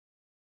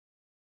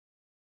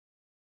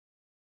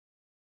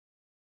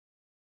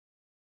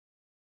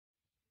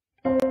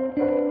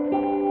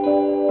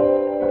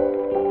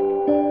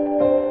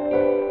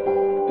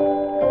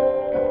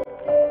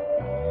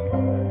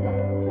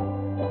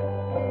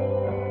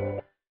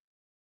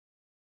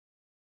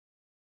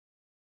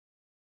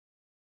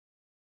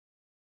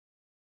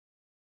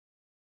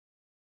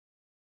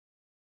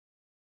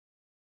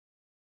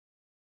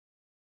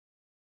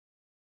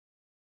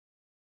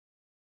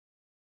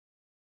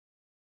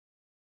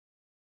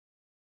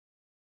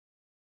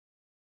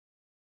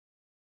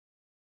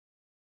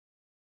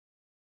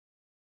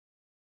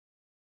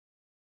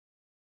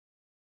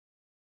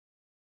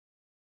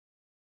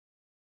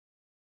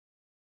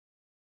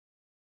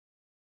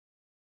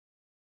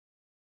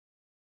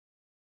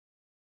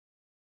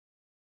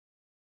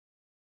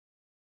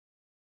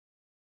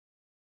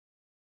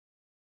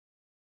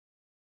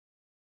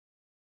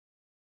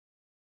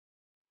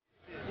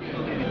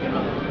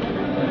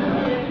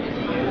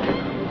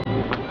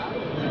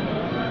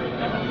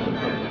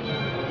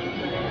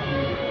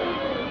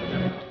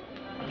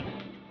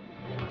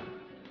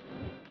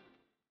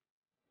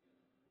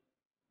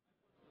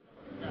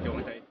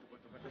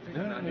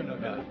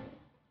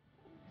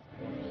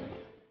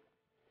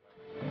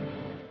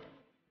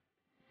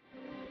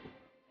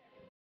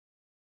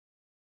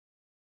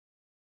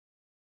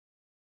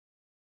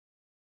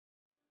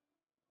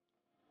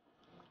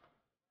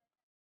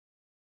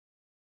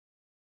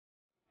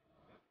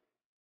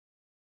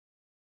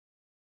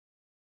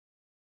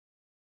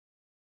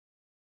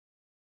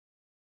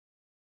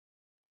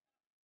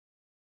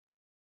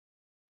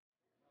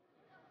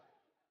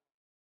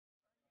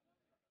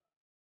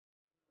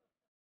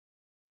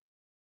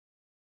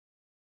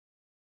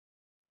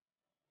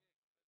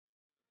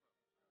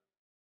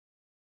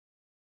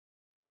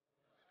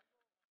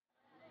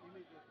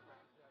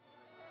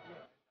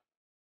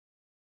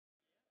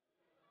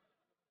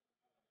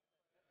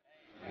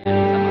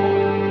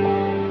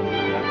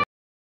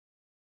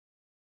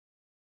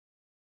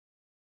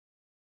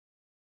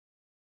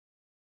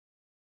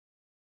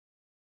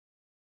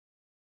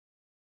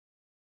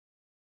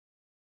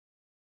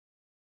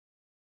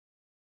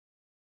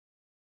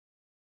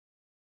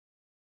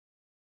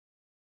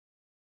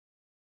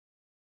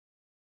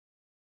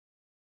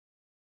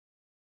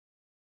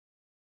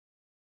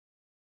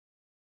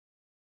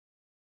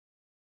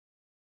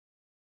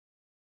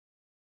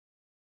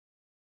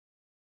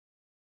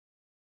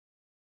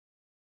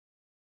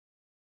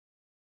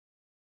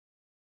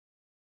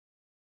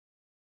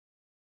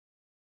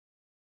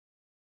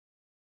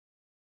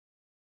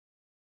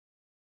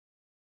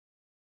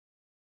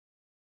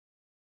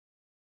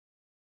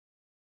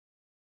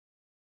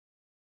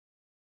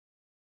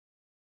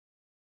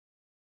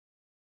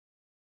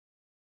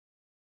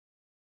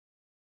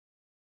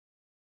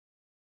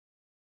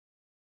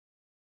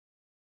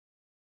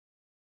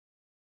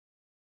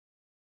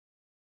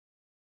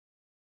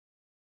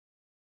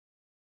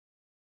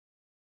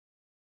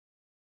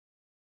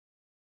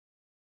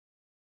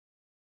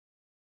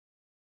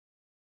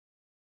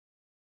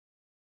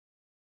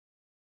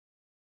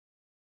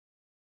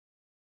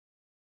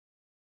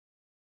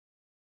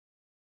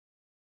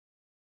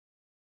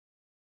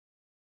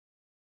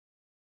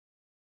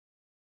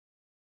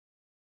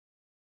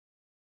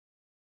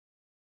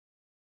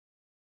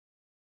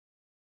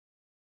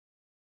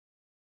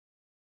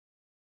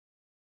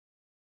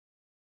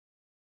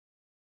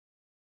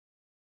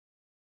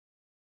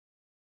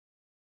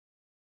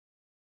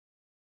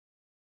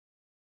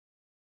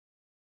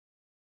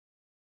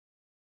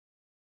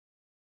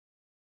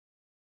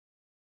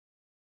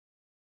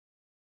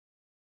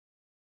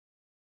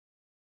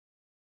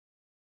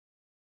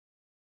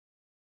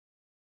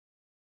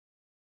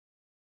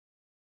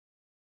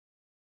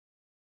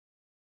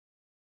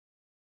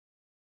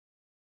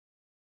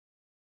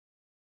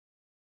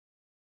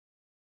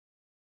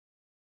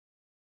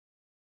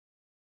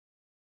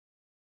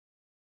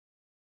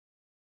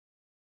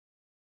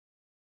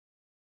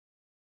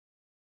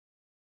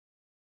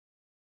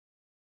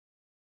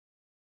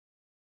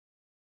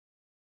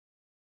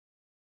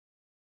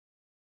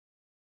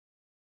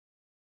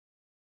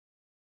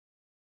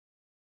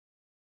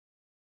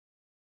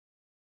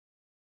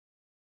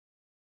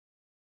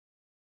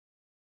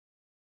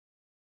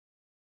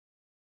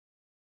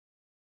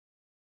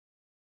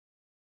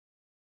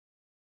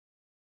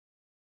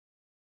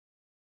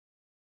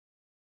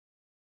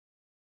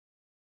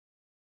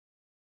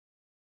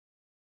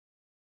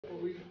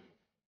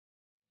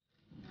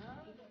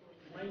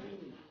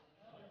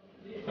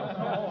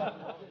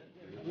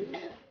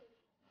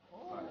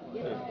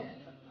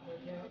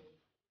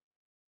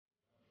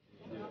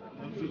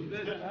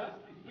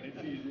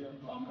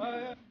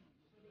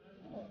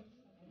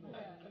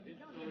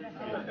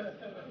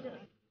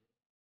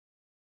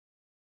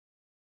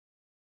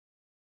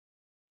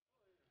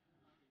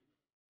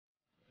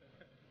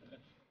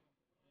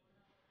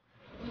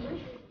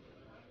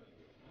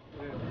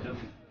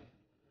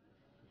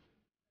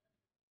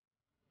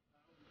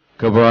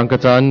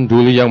Keberangkatan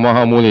Duli Yang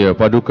Maha Mulia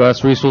Paduka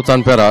Sri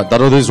Sultan Perak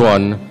Darul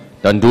Rizwan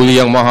dan Duli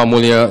Yang Maha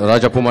Mulia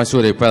Raja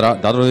Permaisuri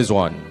Perak Darul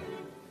Rizwan.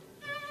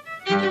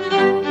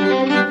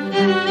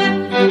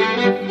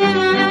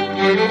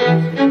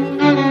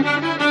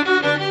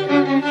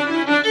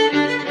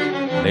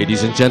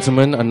 Ladies and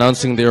gentlemen,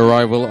 announcing the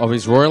arrival of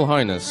His Royal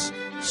Highness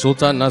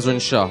Sultan Nazrin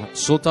Shah,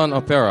 Sultan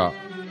of Perak,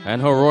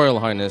 and Her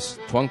Royal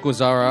Highness Tuanku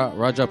Zahra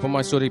Raja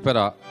Permaisuri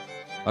Perak,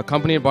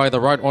 accompanied by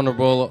the Right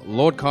Honourable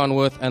Lord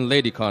Carnwath and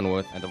Lady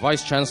Carnwath, and the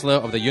Vice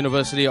Chancellor of the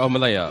University of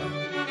Malaya.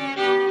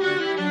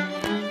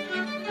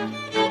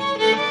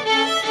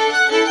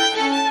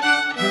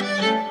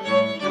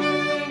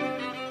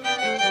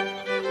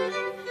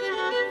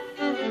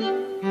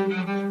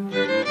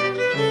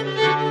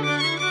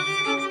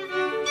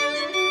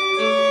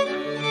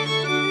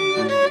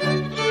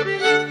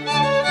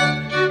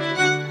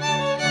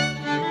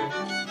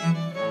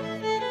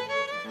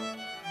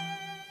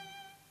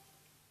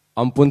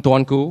 Ampun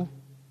Tuanku,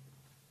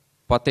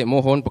 patik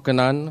mohon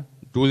perkenan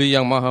Duli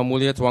Yang Maha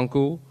Mulia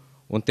Tuanku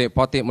untuk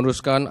patik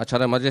meneruskan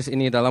acara majlis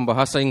ini dalam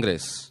bahasa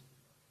Inggeris.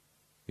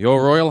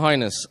 Your Royal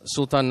Highness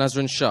Sultan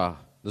Nazrin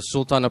Shah, the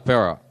Sultan of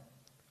Perak.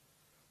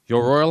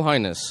 Your Royal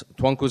Highness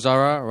Tuanku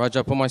Zahra Raja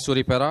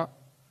Permaisuri Perak.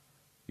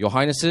 Your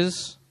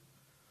Highnesses,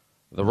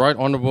 the Right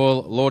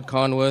Honourable Lord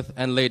Carnwath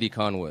and Lady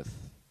Carnwath.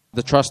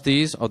 The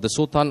trustees of the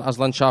Sultan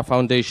Azlan Shah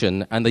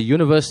Foundation and the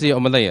University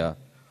of Malaya,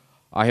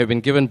 I have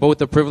been given both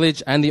the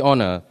privilege and the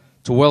honor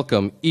to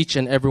welcome each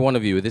and every one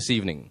of you this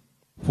evening.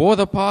 For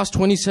the past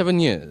 27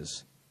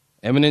 years,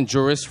 eminent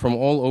jurists from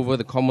all over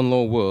the common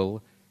law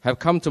world have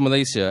come to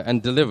Malaysia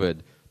and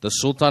delivered the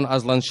Sultan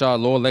Azlan Shah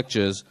Law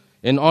Lectures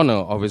in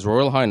honor of His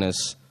Royal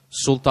Highness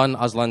Sultan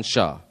Azlan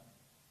Shah.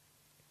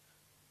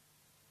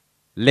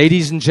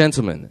 Ladies and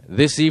gentlemen,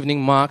 this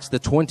evening marks the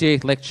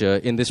 28th lecture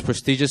in this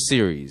prestigious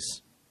series.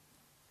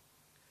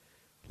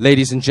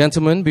 Ladies and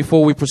gentlemen,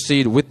 before we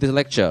proceed with the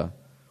lecture,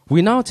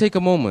 we now take a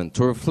moment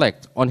to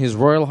reflect on His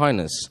Royal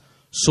Highness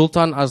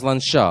Sultan Azlan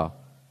Shah,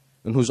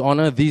 in whose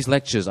honor these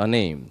lectures are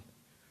named.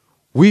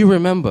 We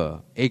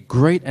remember a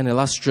great and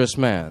illustrious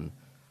man,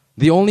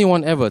 the only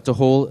one ever to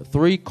hold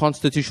 3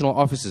 constitutional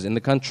offices in the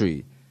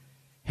country,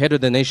 head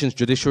of the nation's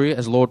judiciary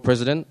as Lord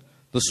President,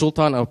 the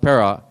Sultan of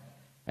Perak,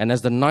 and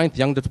as the 9th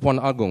Yang Dipertuan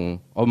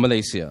Agong of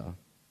Malaysia.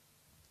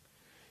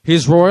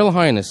 His Royal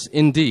Highness,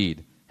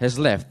 indeed, has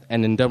left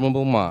an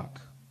indelible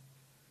mark.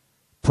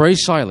 Pray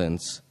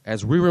silence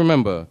as we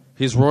remember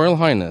His Royal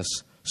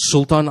Highness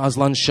Sultan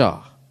Azlan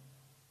Shah.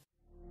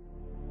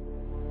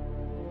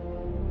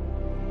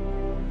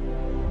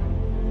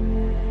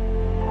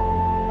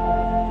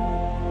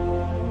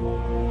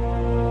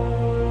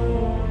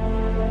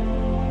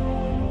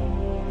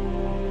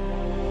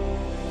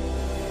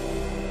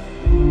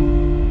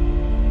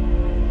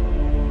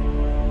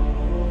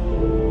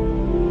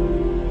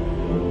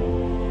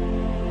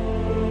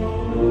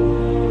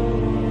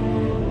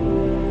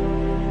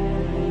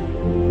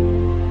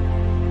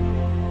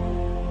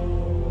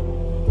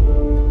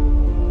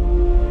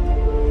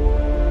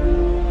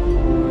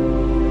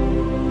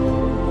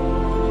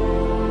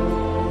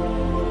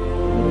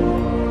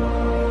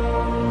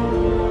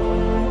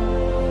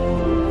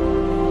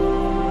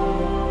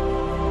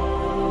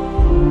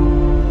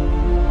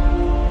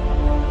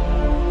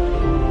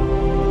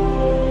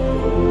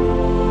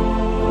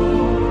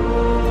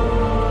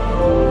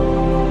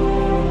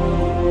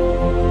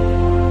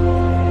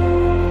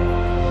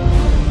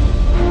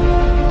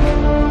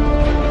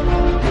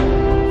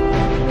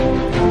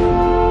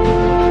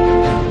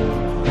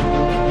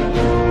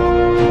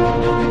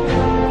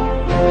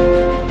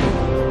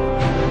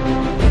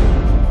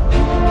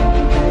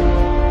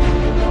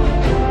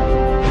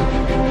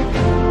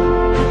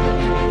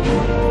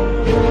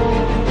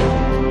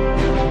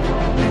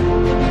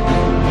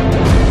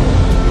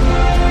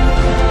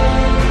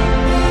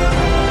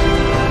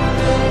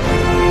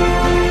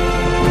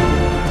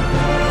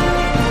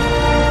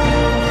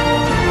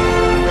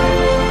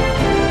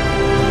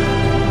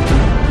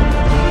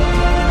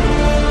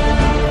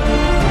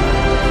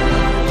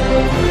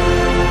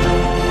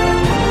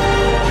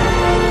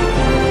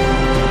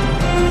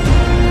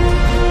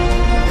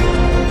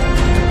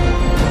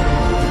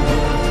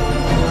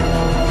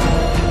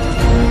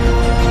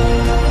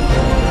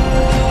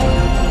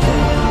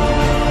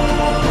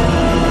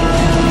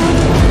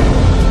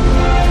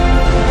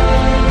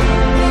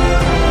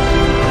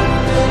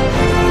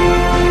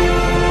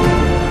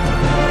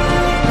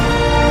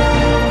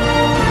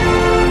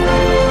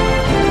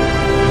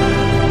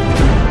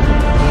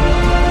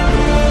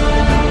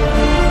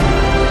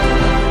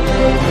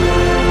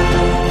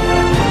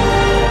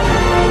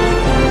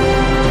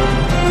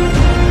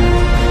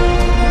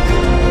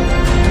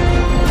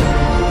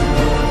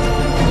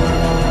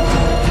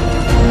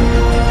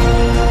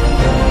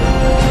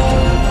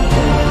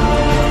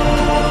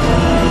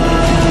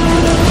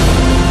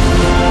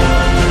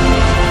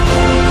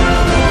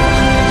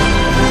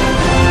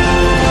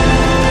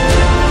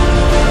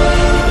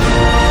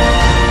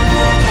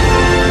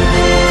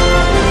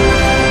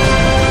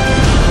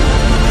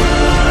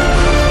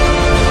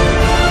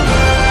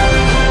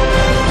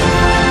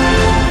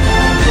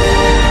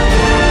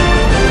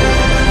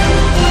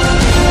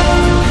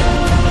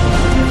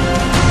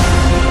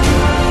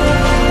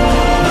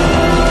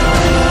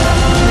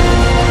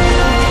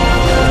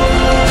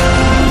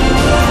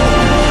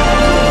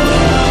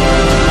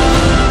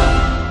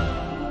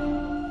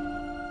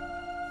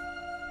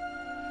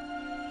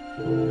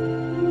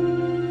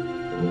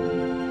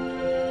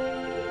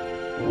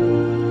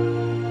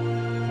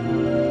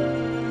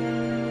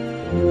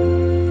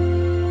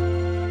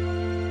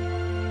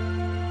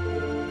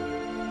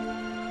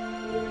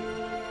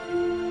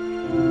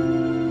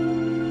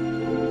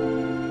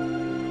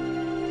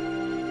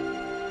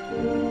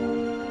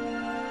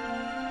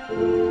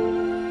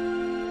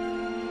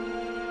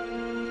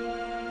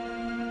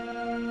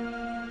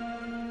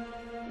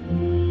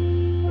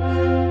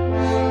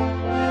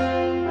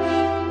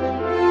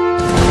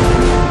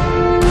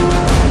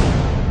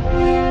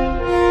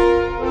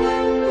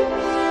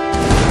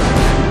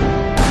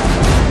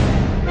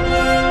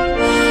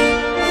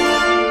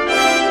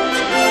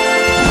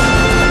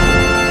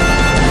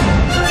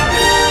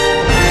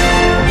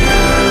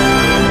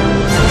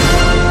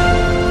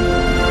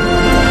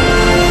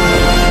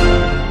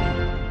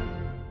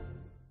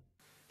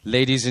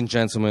 Ladies and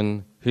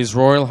gentlemen, His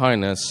Royal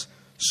Highness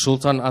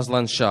Sultan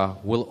Azlan Shah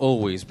will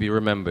always be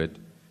remembered.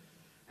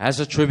 As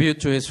a tribute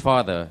to his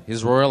father,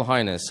 His Royal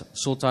Highness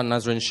Sultan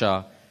Nazrin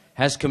Shah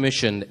has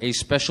commissioned a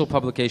special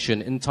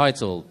publication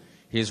entitled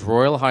His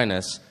Royal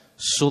Highness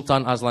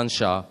Sultan Azlan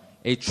Shah,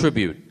 a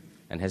Tribute,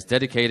 and has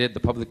dedicated the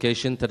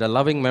publication to the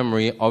loving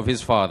memory of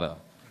his father.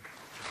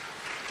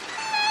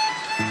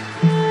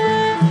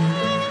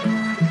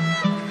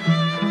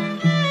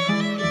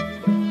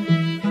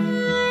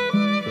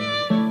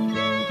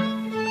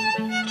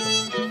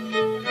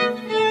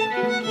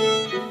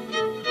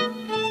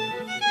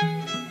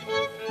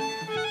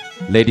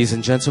 Ladies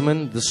and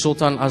gentlemen, the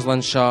Sultan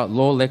Azlan Shah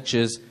Law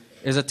Lectures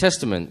is a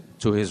testament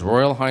to His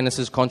Royal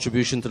Highness's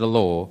contribution to the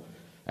law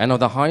and of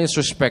the highest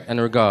respect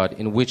and regard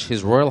in which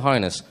His Royal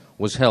Highness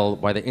was held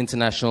by the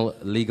international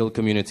legal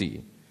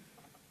community.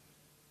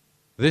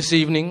 This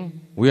evening,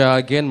 we are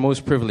again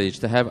most privileged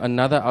to have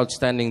another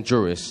outstanding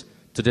jurist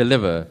to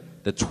deliver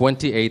the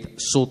 28th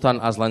Sultan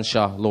Azlan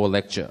Shah Law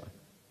Lecture.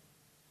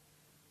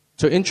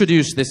 To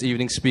introduce this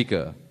evening's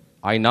speaker,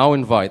 I now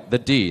invite the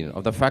Dean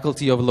of the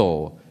Faculty of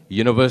Law,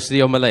 University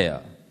of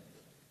Malaya.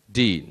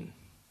 Dean.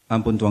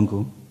 Ampun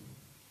Tuanku.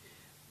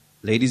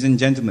 Ladies and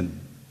gentlemen,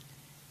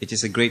 it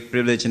is a great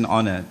privilege and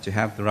honor to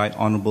have the Right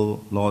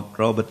Honorable Lord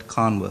Robert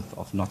Carnwath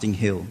of Notting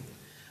Hill,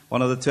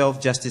 one of the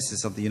 12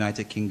 Justices of the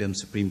United Kingdom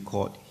Supreme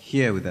Court,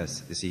 here with us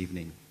this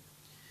evening.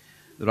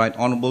 The Right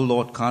Honorable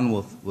Lord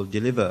Carnwath will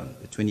deliver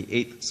the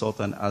 28th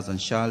Sultan Azlan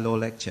Shah Law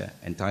Lecture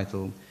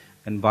entitled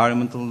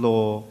Environmental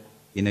Law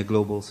in a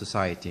Global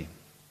Society.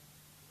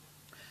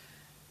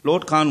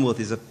 Lord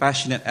Carnwath is a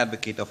passionate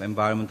advocate of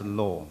environmental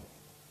law,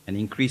 an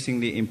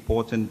increasingly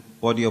important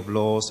body of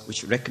laws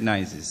which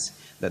recognizes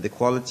that the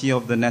quality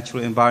of the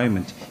natural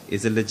environment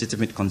is a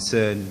legitimate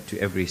concern to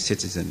every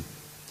citizen.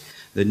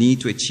 The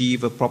need to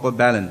achieve a proper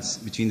balance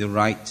between the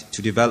right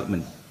to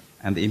development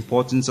and the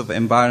importance of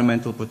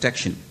environmental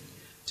protection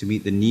to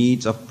meet the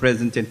needs of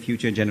present and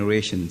future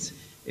generations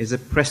is a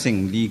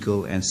pressing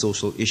legal and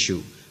social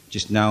issue which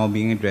is now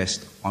being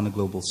addressed on a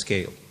global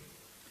scale.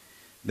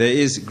 There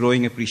is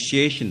growing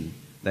appreciation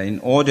that in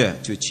order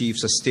to achieve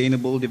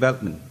sustainable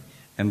development,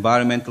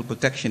 environmental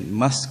protection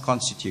must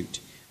constitute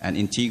an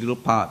integral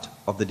part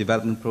of the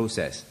development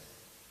process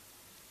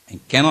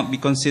and cannot be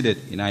considered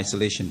in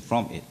isolation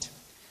from it.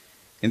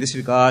 In this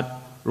regard,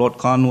 Lord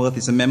Carnwath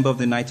is a member of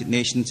the United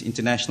Nations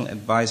International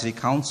Advisory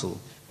Council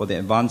for the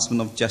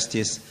Advancement of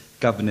Justice,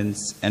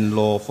 Governance and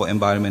Law for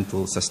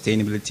Environmental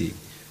Sustainability,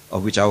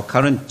 of which our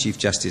current Chief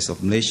Justice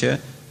of Malaysia,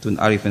 Tun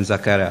Arifin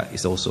Zakaria,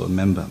 is also a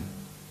member.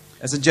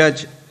 As a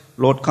judge,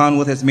 Lord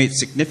Carnwath has made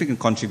significant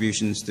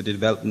contributions to the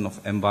development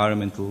of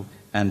environmental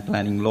and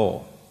planning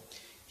law.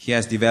 He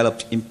has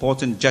developed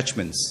important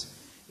judgments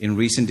in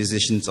recent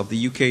decisions of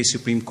the UK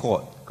Supreme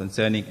Court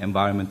concerning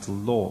environmental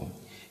law,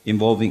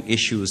 involving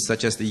issues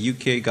such as the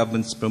UK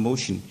government's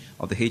promotion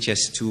of the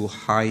HS2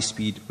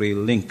 high-speed rail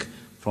link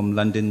from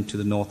London to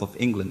the north of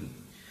England,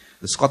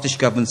 the Scottish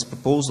government's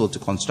proposal to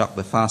construct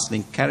the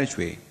fast-link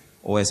carriageway,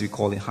 or as we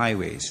call it,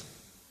 highways,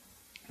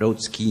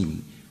 road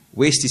scheme,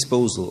 waste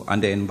disposal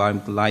under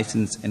environmental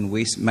license and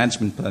waste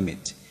management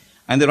permit,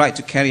 and the right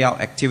to carry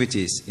out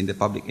activities in the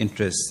public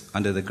interest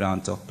under the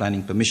grant of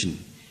planning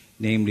permission,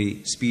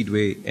 namely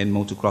speedway and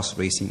motocross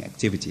racing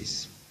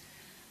activities.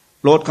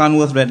 Lord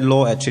Carnwath read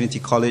law at Trinity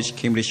College,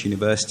 Cambridge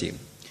University.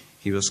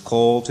 He was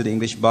called to the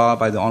English Bar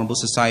by the Honourable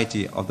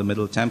Society of the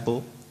Middle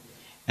Temple,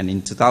 and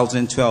in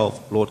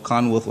 2012, Lord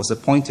Carnwath was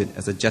appointed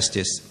as a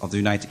Justice of the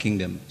United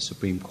Kingdom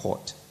Supreme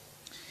Court.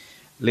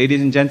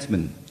 Ladies and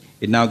gentlemen,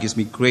 it now gives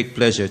me great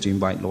pleasure to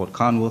invite Lord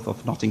Carnwath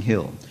of Notting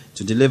Hill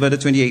to deliver the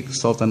 28th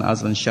Sultan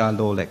Azlan Shah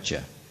Law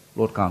Lecture.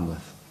 Lord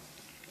Carnwath.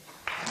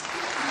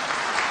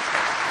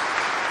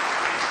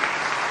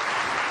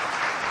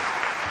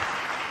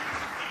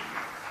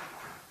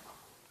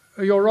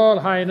 Your Royal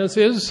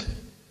Highnesses,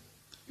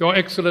 Your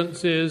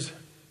Excellencies,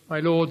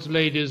 my Lords,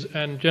 Ladies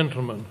and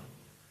Gentlemen,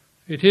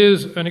 it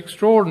is an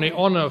extraordinary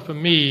honour for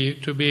me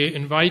to be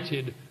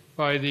invited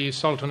by the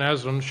Sultan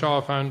Azlan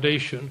Shah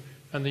Foundation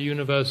and the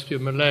University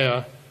of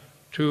Malaya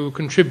to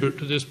contribute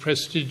to this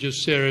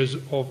prestigious series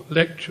of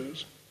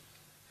lectures.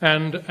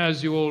 And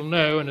as you all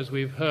know, and as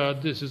we've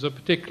heard, this is a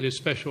particularly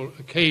special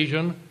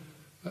occasion,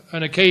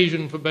 an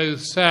occasion for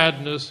both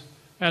sadness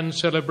and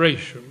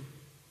celebration.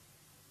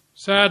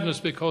 Sadness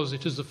because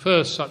it is the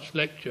first such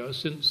lecture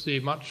since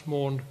the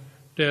much-mourned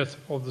death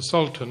of the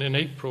Sultan in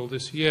April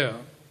this year,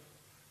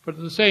 but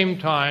at the same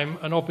time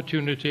an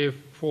opportunity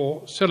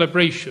for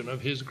celebration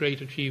of his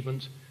great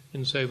achievements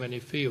in so many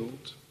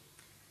fields.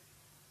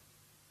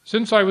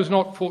 Since I was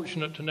not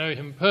fortunate to know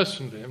him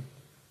personally,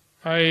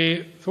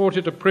 I thought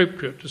it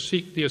appropriate to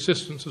seek the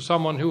assistance of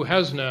someone who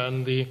has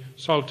known the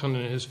Sultan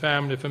and his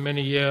family for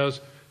many years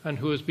and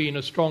who has been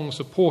a strong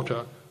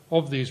supporter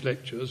of these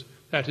lectures,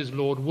 that is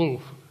Lord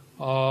Woolf,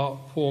 our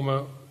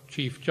former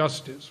Chief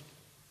Justice.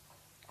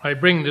 I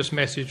bring this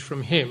message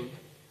from him.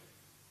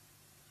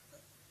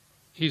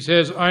 He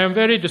says, "I am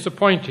very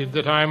disappointed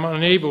that I am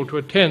unable to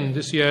attend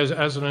this year's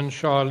Azlan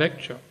Shah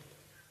lecture.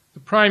 The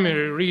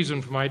primary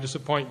reason for my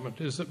disappointment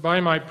is that by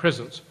my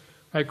presence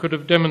I could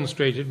have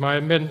demonstrated my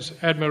immense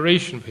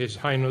admiration for His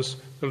Highness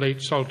the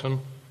late Sultan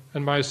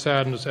and my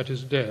sadness at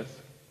his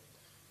death.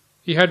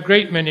 He had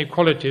great many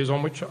qualities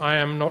on which I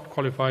am not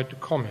qualified to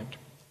comment.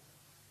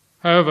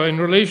 However, in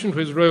relation to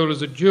his role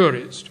as a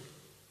jurist,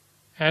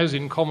 as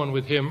in common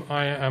with him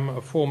I am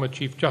a former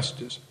Chief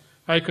Justice,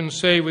 I can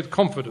say with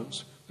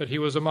confidence that he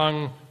was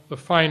among the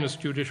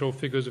finest judicial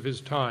figures of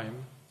his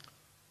time.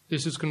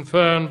 This is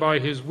confirmed by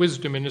his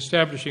wisdom in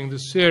establishing the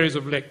series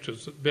of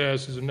lectures that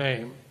bears his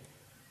name.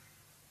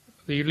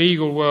 The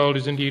legal world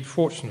is indeed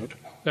fortunate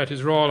that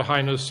His Royal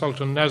Highness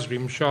Sultan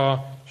Nazim Shah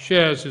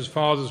shares his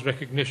father's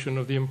recognition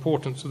of the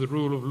importance of the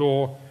rule of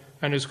law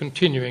and is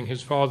continuing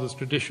his father's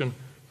tradition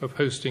of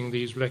hosting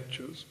these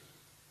lectures."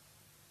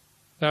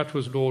 That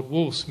was Lord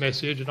Woolf's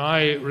message, and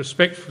I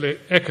respectfully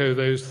echo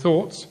those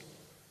thoughts.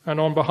 And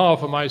on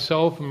behalf of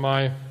myself and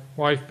my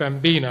wife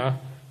Bambina,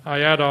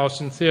 I add our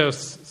sincere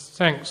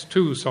thanks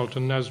to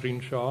Sultan Nazim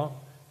Shah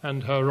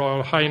and Her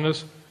Royal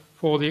Highness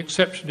for the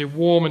exceptionally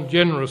warm and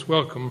generous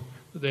welcome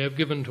that they have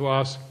given to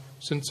us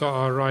since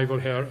our arrival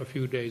here a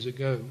few days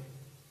ago.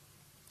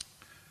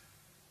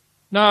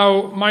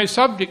 Now, my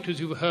subject, as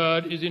you've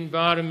heard, is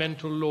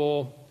environmental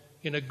law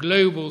in a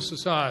global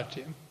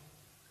society.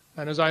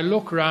 And as I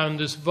look around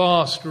this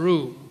vast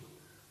room,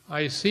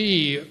 I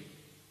see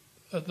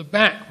at the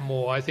back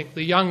more, I think,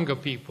 the younger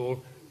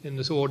people in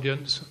this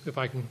audience, if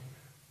I can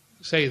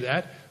say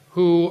that,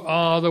 who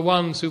are the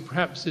ones who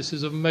perhaps this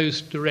is of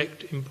most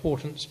direct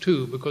importance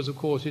to, because of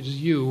course it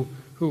is you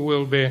who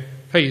will be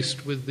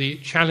faced with the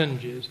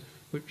challenges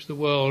which the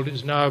world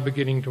is now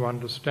beginning to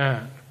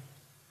understand.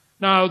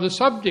 Now, the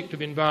subject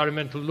of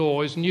environmental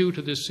law is new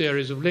to this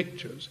series of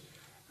lectures.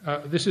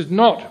 This is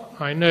not,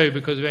 I know,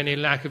 because of any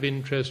lack of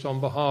interest on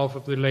behalf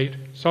of the late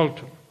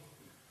Sultan.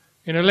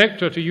 In a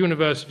lecture to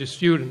university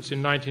students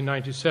in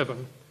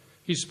 1997,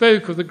 he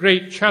spoke of the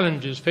great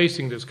challenges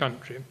facing this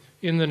country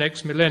in the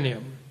next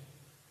millennium,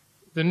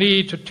 the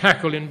need to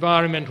tackle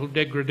environmental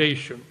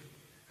degradation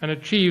and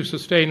achieve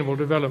sustainable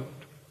development.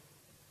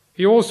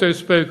 He also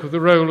spoke of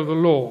the role of the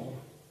law.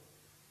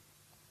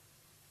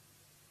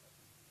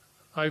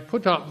 I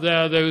put up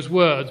there those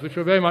words which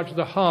are very much at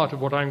the heart of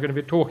what I'm going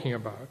to be talking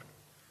about.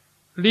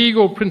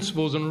 Legal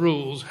principles and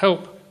rules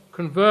help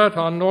convert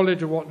our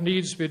knowledge of what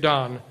needs to be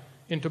done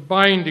into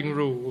binding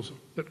rules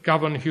that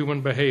govern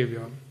human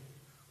behavior.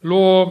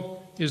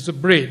 Law is the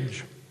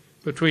bridge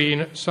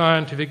between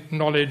scientific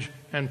knowledge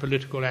and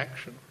political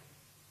action.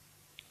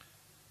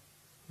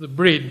 The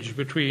bridge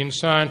between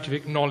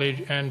scientific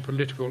knowledge and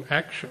political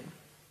action.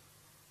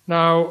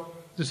 Now,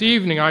 this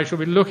evening I shall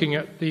be looking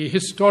at the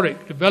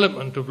historic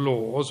development of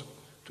laws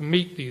to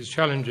meet these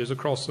challenges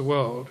across the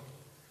world,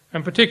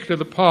 and particularly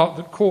the part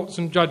that courts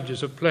and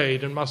judges have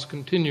played and must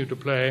continue to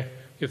play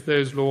if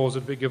those laws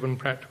are to be given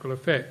practical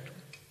effect.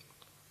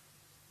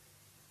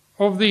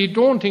 Of the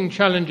daunting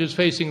challenges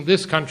facing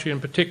this country in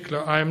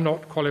particular, I am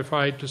not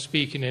qualified to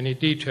speak in any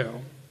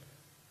detail.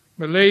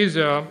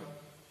 Malaysia,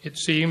 it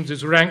seems,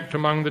 is ranked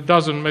among the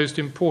dozen most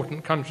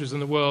important countries in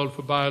the world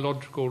for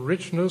biological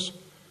richness,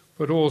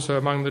 but also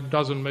among the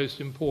dozen most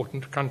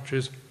important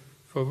countries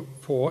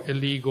for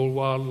illegal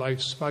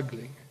wildlife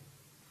smuggling.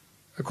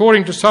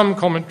 According to some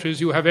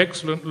commentaries, you have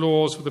excellent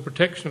laws for the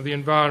protection of the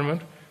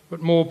environment,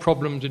 but more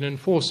problems in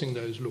enforcing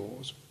those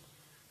laws.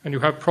 And you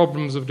have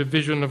problems of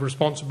division of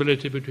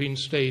responsibility between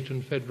state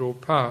and federal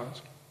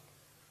powers.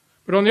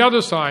 But on the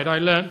other side, I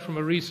learnt from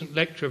a recent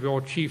lecture of your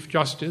Chief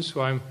Justice,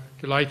 who I'm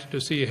delighted to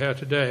see here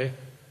today,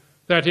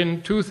 that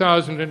in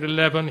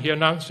 2011 he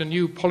announced a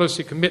new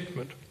policy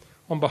commitment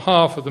on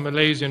behalf of the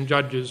Malaysian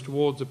judges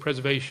towards the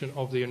preservation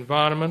of the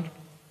environment.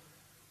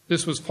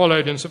 This was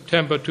followed in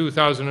September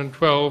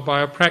 2012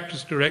 by a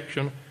practice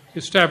direction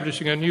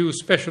establishing a new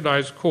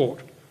specialized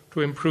court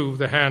to improve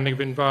the handling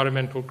of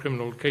environmental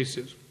criminal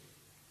cases.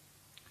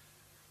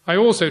 I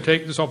also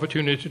take this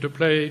opportunity to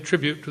pay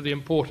tribute to the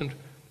important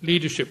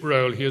leadership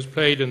role he has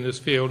played in this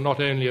field, not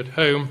only at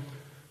home,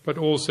 but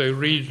also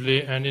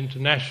regionally and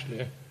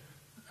internationally.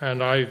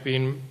 And I've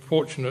been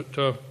fortunate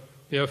to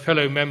be a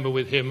fellow member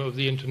with him of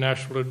the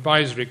International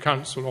Advisory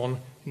Council on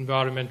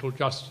Environmental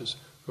Justice,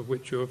 of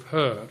which you have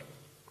heard.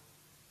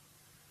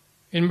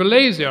 In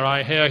Malaysia,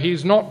 I hear,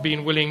 he's not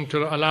been willing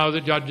to allow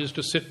the judges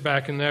to sit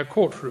back in their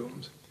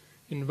courtrooms.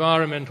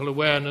 Environmental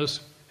awareness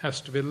has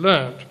to be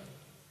learnt.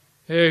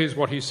 Here is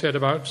what he said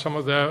about some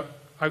of their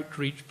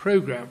outreach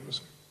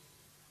programs.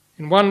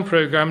 In one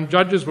program,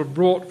 judges were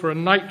brought for a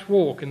night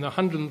walk in the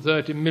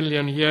 130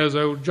 million years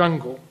old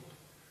jungle,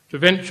 to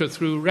venture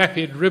through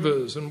rapid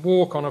rivers and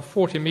walk on a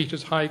 40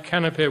 metres high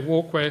canopy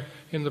walkway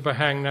in the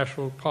Bahang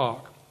National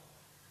Park.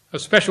 A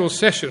special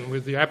session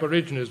with the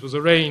Aborigines was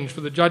arranged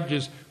for the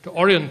judges to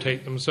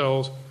orientate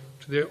themselves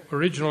to the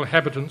original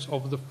inhabitants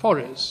of the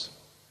forests.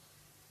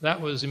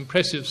 That was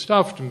impressive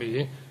stuff to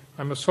me.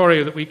 I'm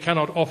sorry that we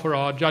cannot offer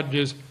our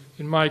judges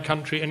in my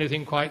country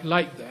anything quite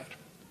like that.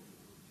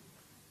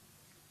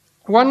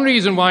 One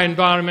reason why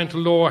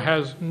environmental law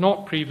has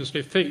not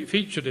previously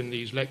featured in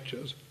these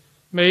lectures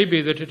may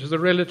be that it is a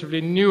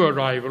relatively new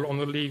arrival on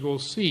the legal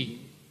scene.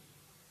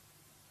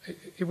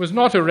 It was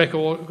not a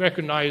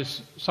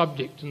recognized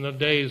subject in the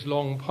days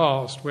long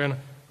past when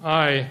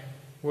I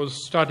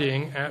was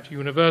studying at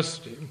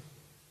university.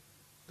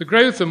 The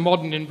growth of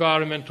modern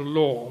environmental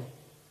law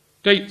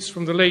dates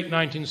from the late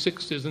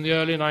 1960s and the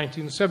early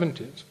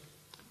 1970s.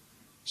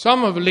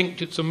 Some have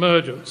linked its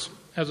emergence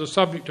as a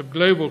subject of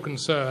global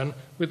concern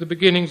with the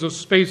beginnings of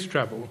space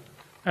travel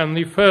and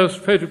the first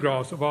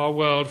photographs of our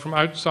world from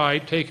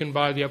outside taken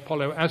by the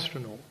Apollo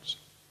astronauts.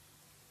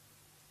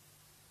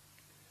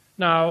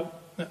 Now,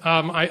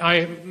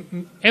 I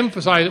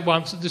emphasize at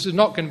once that this is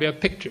not going to be a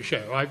picture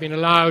show. I've been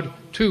allowed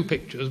two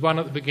pictures, one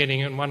at the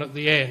beginning and one at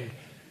the end.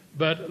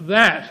 But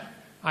that,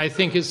 I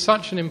think, is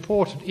such an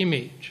important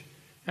image.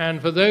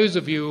 And for those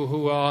of you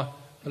who are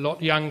a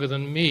lot younger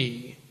than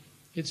me,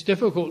 it's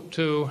difficult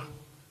to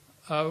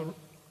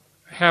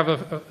have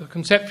a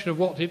conception of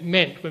what it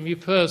meant when we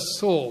first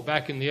saw,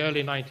 back in the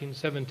early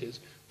 1970s,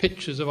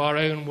 pictures of our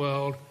own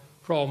world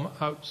from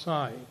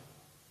outside.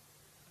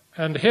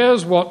 And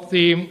here's what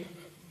the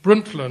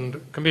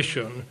Brundtland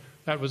Commission,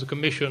 that was a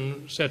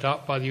commission set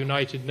up by the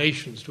United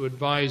Nations to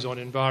advise on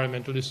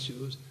environmental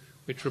issues,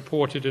 which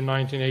reported in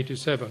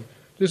 1987.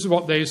 This is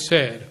what they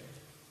said.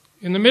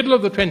 In the middle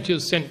of the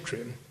 20th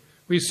century,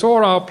 we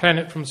saw our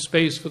planet from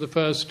space for the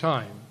first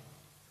time.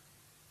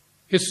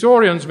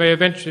 Historians may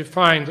eventually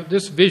find that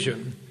this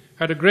vision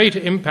had a greater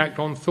impact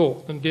on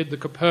thought than did the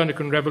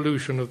Copernican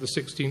revolution of the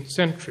 16th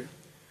century,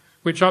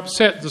 which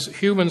upset the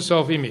human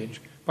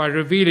self-image by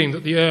revealing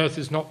that the Earth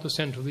is not the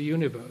centre of the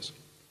universe.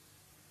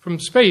 From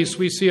space,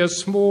 we see a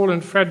small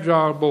and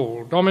fragile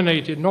ball,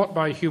 dominated not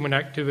by human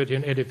activity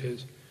and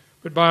edifice,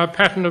 but by a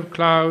pattern of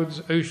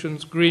clouds,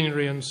 oceans,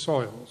 greenery, and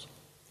soils.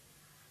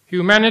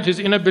 Humanity's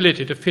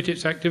inability to fit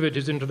its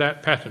activities into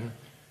that pattern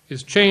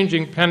is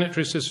changing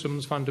planetary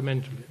systems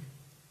fundamentally.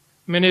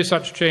 Many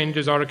such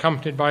changes are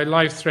accompanied by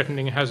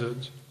life-threatening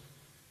hazards.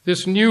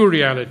 This new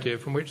reality,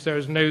 from which there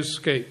is no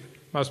escape,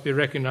 must be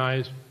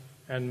recognized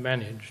and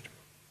managed.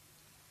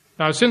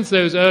 Now, since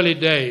those early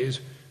days,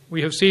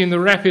 we have seen the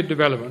rapid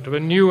development of a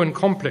new and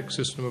complex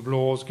system of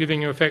laws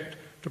giving effect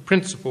to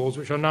principles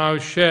which are now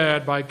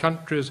shared by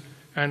countries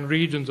and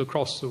regions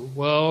across the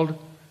world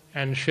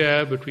and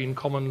shared between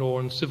common law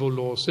and civil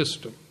law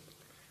systems.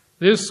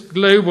 This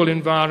global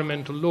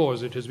environmental law,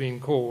 as it has been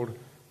called,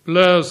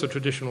 blurs the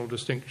traditional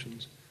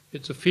distinctions.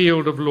 It's a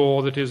field of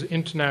law that is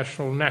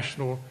international,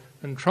 national,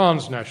 and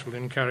transnational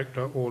in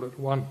character all at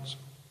once.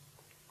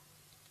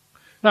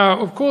 Now,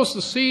 of course,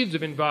 the seeds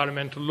of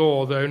environmental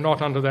law, though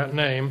not under that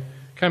name,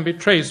 can be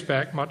traced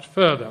back much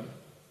further.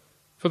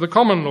 For the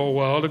common law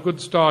world, a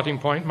good starting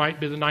point might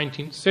be the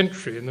 19th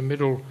century, in the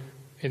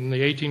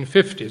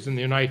 1850s in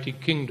the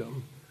United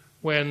Kingdom,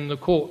 when the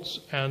courts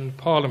and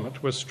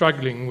Parliament were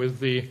struggling with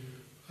the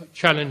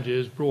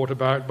challenges brought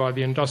about by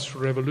the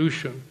Industrial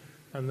Revolution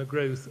and the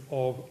growth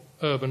of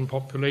urban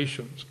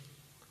populations.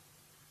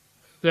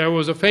 There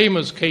was a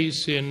famous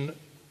case in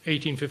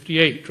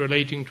 1858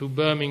 relating to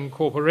Birmingham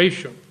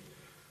Corporation,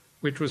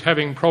 which was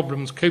having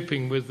problems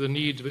coping with the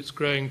needs of its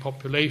growing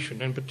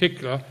population, in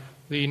particular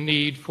the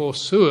need for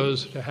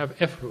sewers to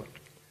have effluent.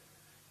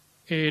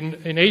 In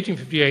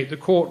 1858, the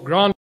court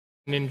granted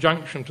an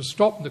injunction to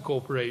stop the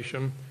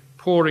corporation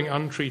pouring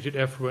untreated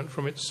effluent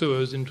from its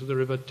sewers into the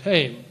River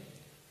Thames.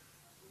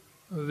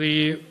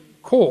 The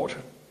court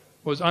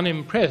was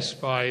unimpressed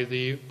by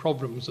the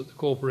problems that the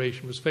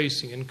corporation was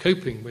facing in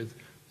coping with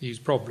these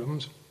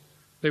problems.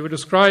 They were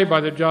described by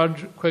the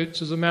judge,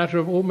 quotes, as a matter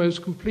of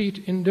almost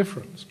complete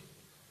indifference.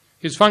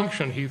 His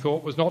function, he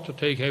thought, was not to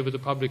take over the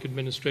public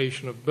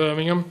administration of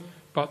Birmingham,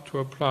 but to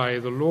apply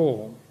the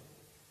law.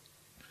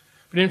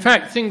 But in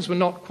fact, things were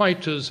not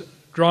quite as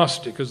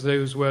drastic as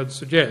those words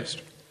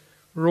suggest.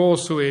 Raw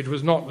sewage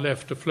was not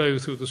left to flow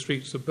through the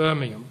streets of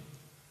Birmingham.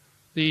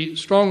 The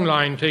strong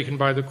line taken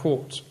by the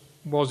courts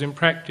was in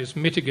practice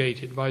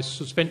mitigated by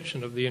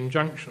suspension of the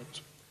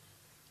injunctions.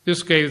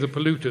 This gave the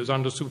polluters,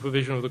 under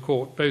supervision of the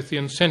court, both the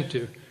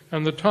incentive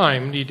and the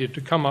time needed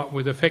to come up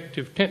with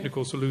effective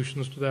technical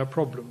solutions to their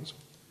problems.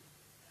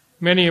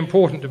 Many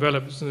important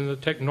developments in the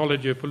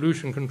technology of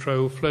pollution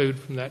control flowed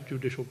from that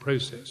judicial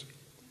process.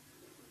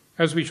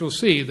 As we shall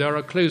see, there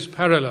are close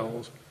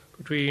parallels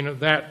between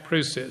that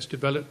process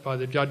developed by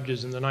the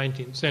judges in the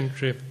 19th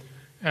century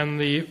and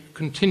the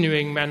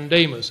continuing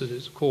mandamus, as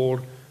it's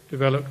called,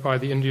 developed by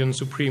the Indian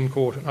Supreme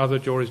Court and other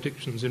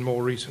jurisdictions in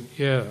more recent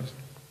years.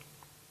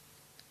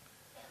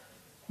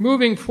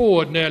 Moving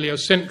forward nearly a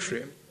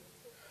century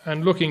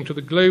and looking to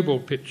the global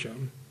picture,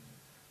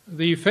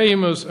 the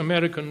famous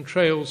American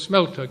Trail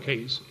smelter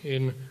case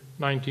in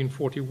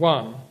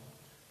 1941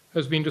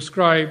 has been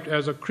described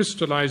as a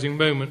crystallizing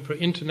moment for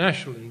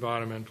international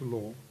environmental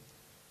law.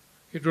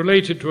 It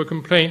related to a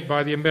complaint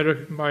by the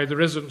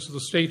residents of the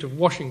state of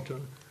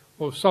Washington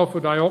of sulfur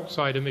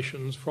dioxide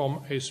emissions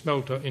from a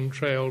smelter in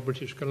Trail,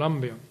 British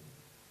Columbia.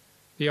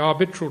 The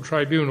arbitral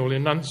tribunal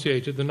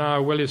enunciated the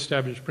now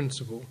well-established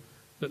principle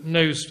that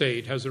no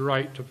state has a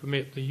right to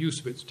permit the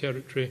use of its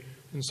territory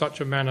in such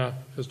a manner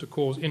as to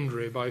cause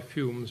injury by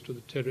fumes to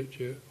the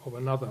territory of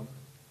another.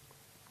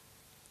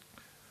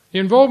 The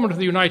involvement of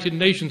the United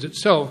Nations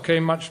itself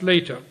came much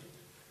later.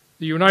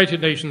 The United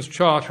Nations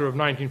Charter of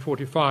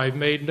 1945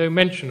 made no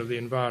mention of the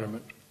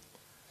environment.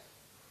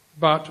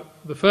 But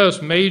the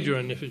first major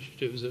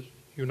initiatives at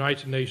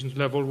United Nations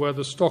level were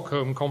the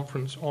Stockholm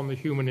Conference on the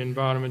Human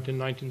Environment in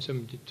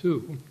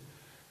 1972,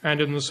 and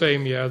in the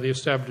same year the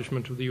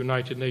establishment of the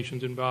United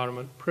Nations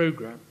Environment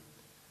Programme.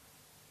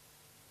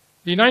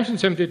 The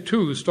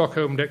 1972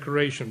 Stockholm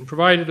Declaration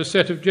provided a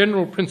set of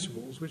general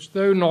principles which,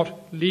 though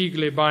not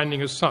legally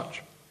binding as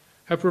such,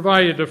 have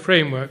provided a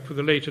framework for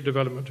the later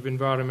development of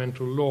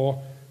environmental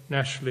law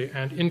nationally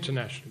and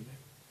internationally.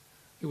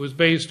 It was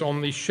based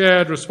on the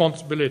shared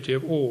responsibility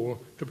of all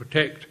to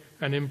protect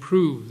and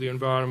improve the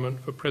environment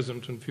for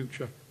present and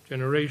future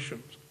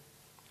generations.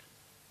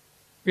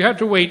 We had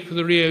to wait for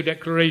the Rio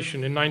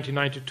Declaration in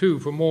 1992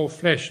 for more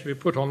flesh to be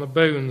put on the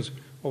bones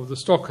of the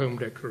Stockholm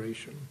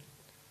Declaration.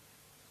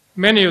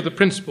 Many of the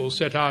principles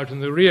set out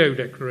in the Rio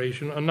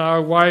Declaration are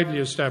now widely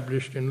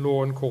established in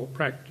law and court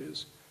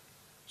practice.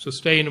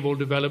 Sustainable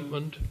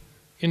development,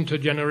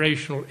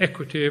 intergenerational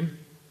equity,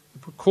 the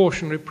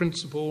precautionary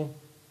principle,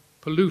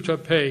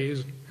 polluter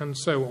pays, and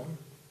so on.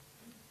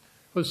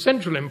 Of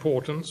central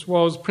importance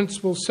was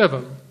Principle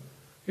 7.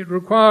 It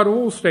required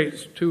all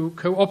states to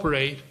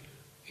cooperate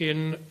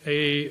in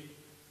a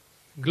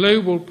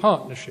global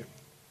partnership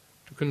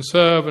to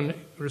conserve and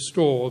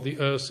restore the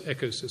Earth's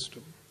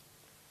ecosystem.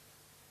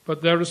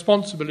 But their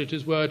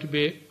responsibilities were to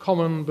be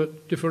common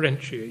but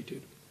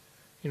differentiated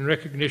in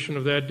recognition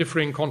of their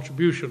differing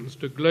contributions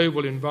to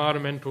global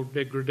environmental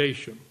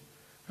degradation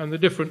and the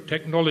different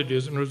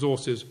technologies and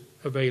resources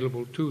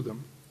available to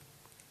them.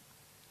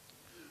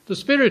 The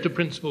spirit of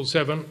Principle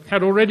 7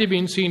 had already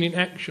been seen in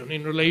action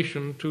in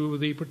relation to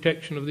the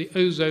protection of the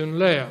ozone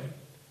layer.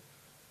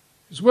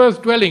 It's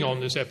worth dwelling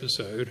on this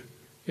episode.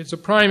 It's a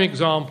prime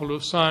example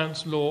of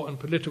science, law, and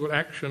political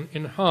action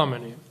in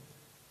harmony.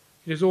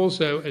 It is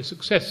also a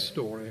success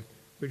story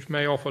which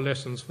may offer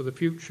lessons for the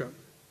future.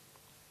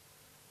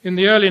 In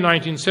the early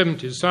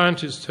 1970s,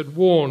 scientists had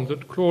warned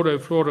that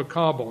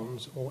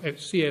chlorofluorocarbons, or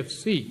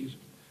CFCs,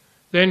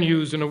 then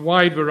used in a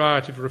wide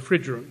variety of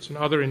refrigerants and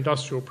other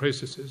industrial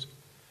processes,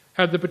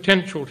 had the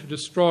potential to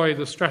destroy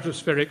the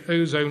stratospheric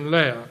ozone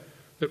layer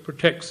that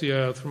protects the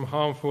Earth from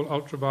harmful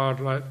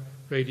ultraviolet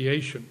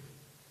radiation.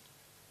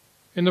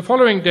 In the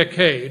following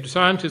decade,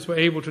 scientists were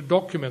able to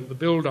document the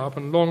build-up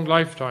and long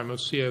lifetime of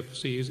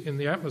CFCs in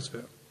the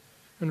atmosphere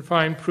and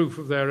find proof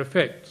of their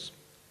effects.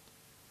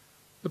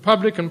 The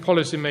public and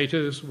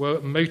policymakers were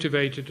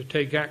motivated to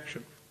take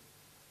action.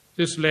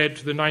 This led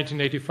to the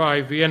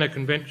 1985 Vienna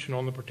Convention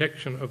on the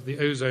Protection of the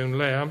Ozone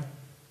Layer,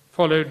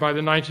 followed by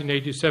the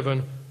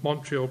 1987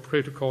 Montreal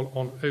Protocol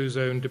on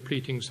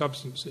Ozone-Depleting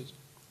Substances.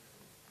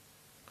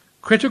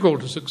 Critical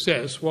to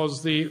success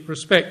was the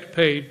respect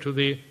paid to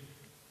the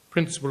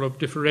principle of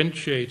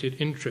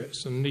differentiated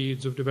interests and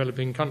needs of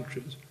developing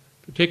countries,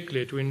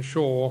 particularly to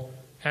ensure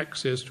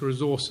access to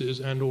resources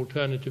and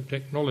alternative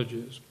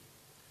technologies.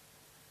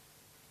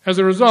 As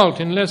a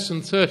result, in less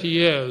than 30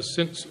 years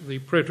since the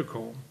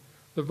protocol,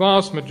 the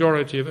vast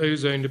majority of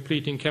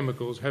ozone-depleting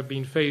chemicals have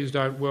been phased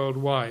out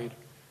worldwide,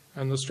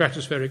 and the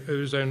stratospheric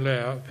ozone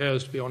layer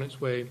appears to be on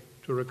its way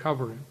to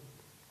recovery.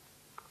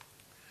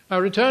 Now,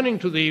 returning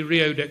to the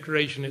Rio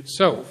Declaration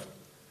itself,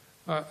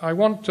 I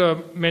want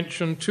to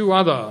mention two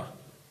other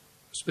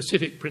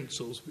specific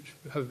principles which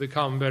have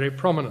become very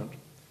prominent.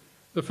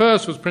 The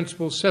first was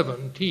Principle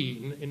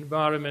 17,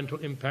 Environmental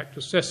Impact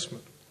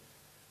Assessment.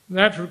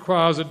 That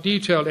requires a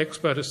detailed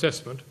expert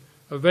assessment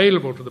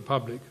available to the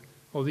public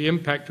of the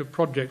impact of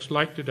projects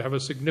likely to have a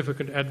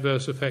significant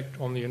adverse effect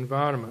on the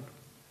environment.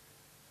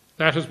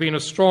 That has been a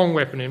strong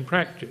weapon in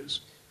practice.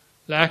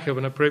 Lack of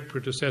an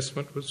appropriate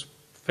assessment was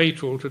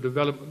fatal to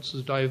developments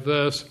as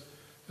diverse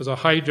as a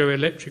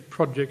hydroelectric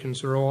project in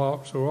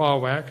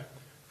Sarawak,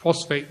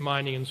 phosphate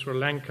mining in Sri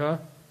Lanka,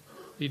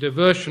 the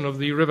diversion of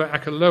the river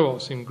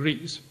Achelous in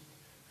Greece,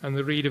 and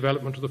the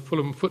redevelopment of the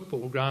Fulham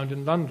football ground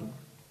in London.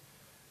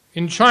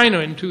 In China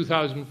in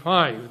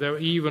 2005, there were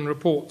even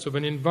reports of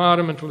an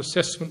environmental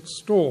assessment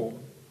storm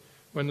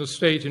when the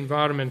State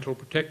Environmental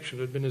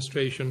Protection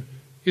Administration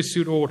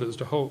issued orders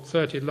to halt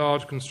 30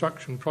 large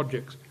construction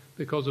projects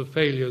because of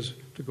failures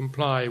to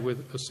comply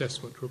with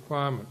assessment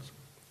requirements.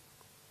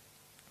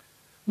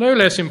 No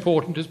less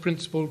important is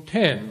Principle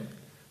 10,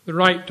 the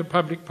right to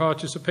public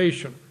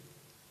participation.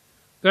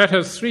 That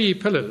has three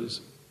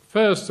pillars.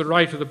 First, the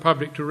right of the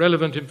public to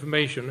relevant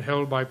information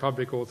held by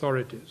public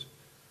authorities.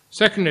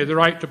 Secondly, the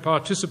right to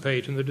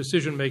participate in the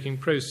decision-making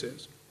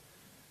process.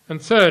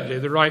 And thirdly,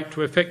 the right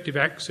to effective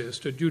access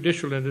to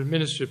judicial and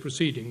administrative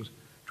proceedings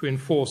to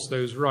enforce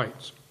those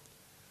rights.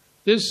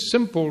 This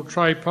simple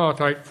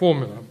tripartite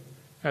formula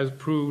has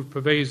proved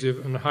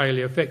pervasive and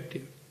highly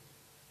effective.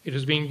 It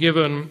has been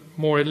given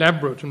more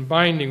elaborate and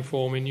binding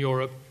form in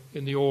Europe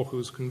in the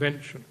Aarhus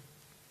Convention.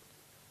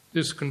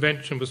 This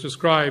convention was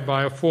described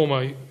by a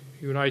former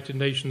United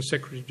Nations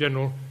Secretary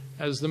General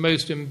as the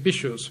most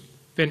ambitious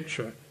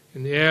venture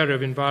in the area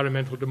of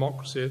environmental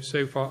democracy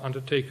so far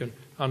undertaken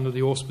under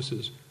the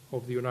auspices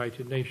of the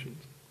United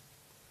Nations.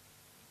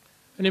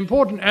 An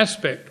important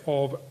aspect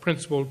of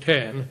Principle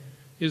 10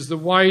 is the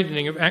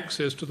widening of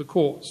access to the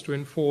courts to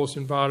enforce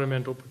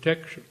environmental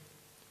protection.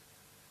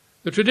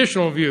 The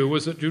traditional view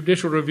was that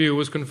judicial review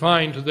was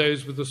confined to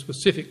those with a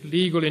specific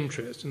legal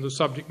interest in the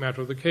subject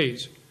matter of the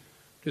case,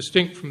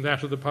 distinct from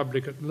that of the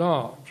public at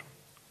large.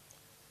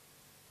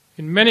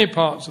 In many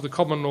parts of the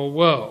common law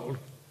world,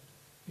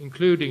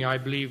 including, I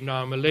believe,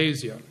 now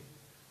Malaysia,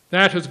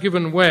 that has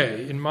given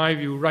way, in my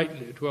view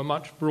rightly, to a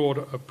much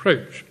broader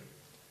approach.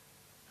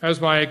 As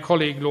my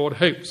colleague Lord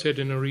Hope said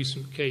in a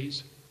recent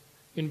case,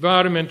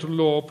 environmental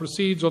law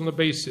proceeds on the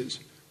basis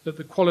that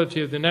the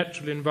quality of the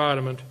natural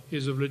environment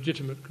is of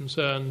legitimate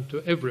concern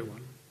to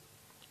everyone.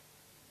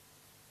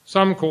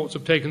 Some courts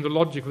have taken the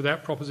logic of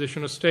that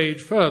proposition a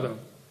stage further.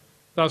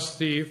 Thus,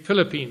 the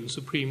Philippine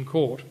Supreme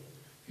Court,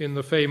 in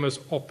the famous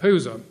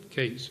Oposa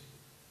case,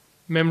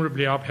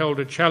 memorably upheld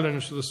a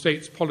challenge to the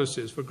state's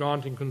policies for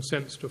granting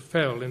consents to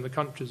fell in the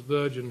country's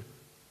virgin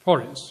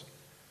forests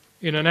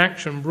in an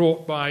action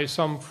brought by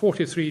some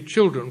 43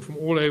 children from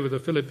all over the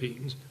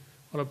Philippines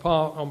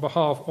on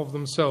behalf of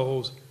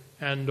themselves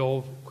and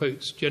of,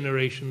 quotes,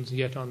 generations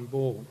yet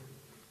unborn.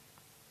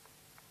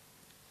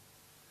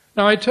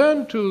 Now I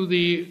turn to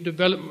the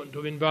development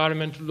of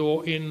environmental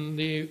law in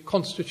the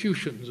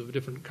constitutions of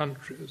different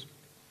countries,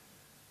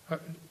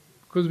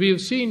 because we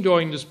have seen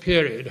during this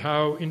period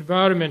how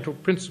environmental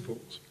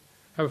principles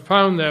have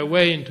found their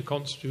way into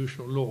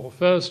constitutional law,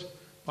 first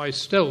by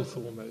stealth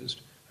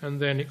almost, and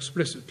then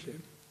explicitly.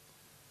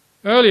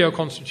 Earlier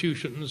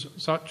constitutions,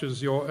 such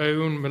as your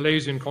own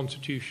Malaysian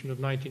Constitution of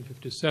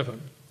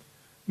 1957,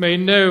 made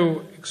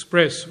no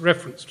express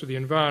reference to the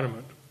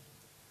environment.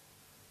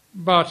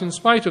 But in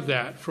spite of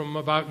that, from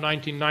about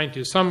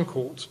 1990, some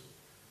courts,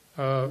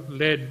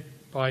 led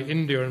by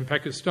India and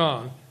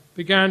Pakistan,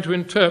 began to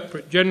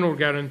interpret general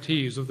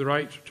guarantees of the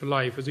right to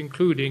life as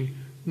including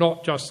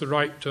not just the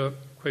right to,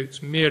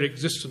 quotes, mere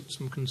existence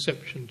from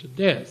conception to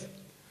death,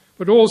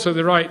 but also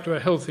the right to a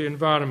healthy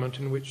environment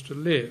in which to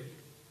live.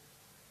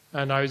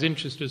 And I was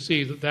interested to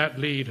see that that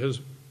lead has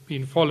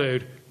been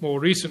followed more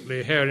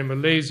recently here in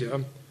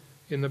Malaysia.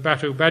 In the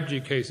Batu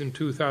Badji case in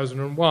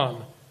 2001,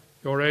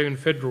 your own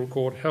federal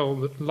court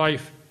held that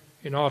life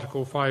in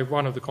Article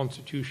 5.1 of the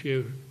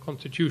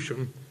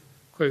Constitution,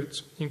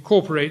 quotes,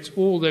 incorporates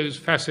all those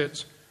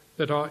facets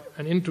that are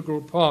an integral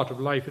part of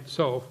life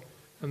itself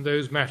and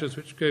those matters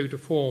which go to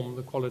form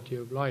the quality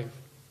of life.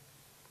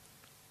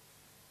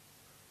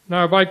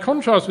 Now, by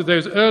contrast with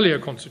those earlier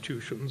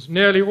constitutions,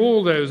 nearly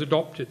all those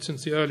adopted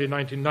since the early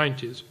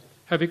 1990s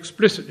have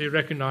explicitly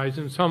recognized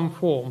in some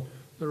form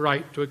the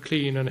right to a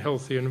clean and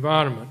healthy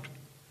environment.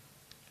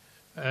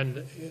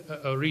 And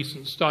a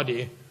recent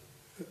study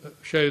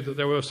showed that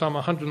there were some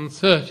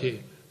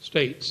 130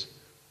 states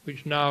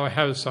which now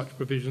have such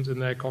provisions in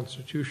their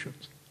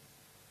constitutions.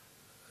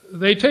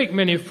 They take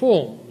many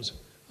forms.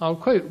 I'll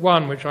quote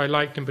one which I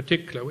liked in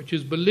particular, which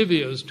is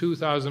Bolivia's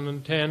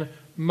 2010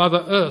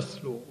 Mother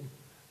Earth Law,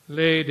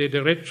 Ley de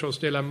Derechos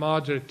de la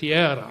Madre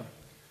Tierra.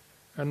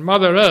 And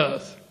Mother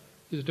Earth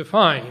is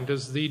defined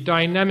as the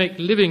dynamic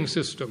living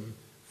system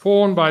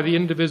formed by the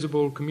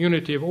indivisible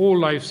community of all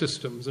life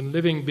systems and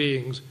living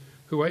beings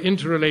who are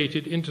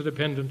interrelated,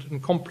 interdependent,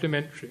 and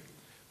complementary,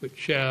 which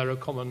share a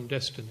common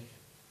destiny.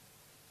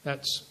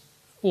 That's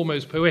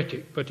almost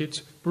poetic, but it's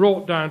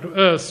brought down to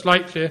earth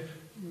slightly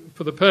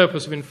for the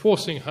purpose of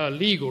enforcing her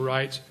legal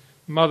rights.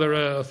 Mother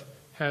Earth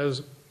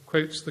has,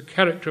 quotes, the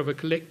character of a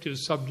collective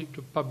subject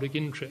of public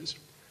interest,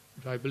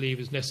 which I believe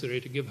is necessary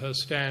to give her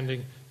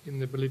standing in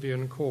the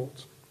Bolivian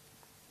courts.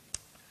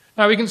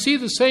 Now we can see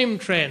the same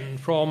trend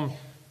from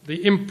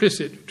the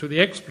implicit to the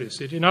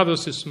explicit in other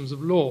systems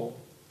of law.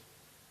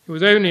 It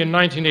was only in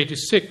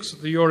 1986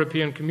 that the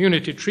European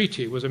Community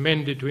Treaty was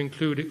amended to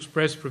include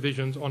express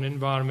provisions on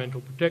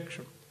environmental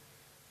protection.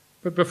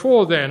 But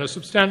before then, a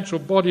substantial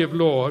body of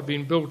law had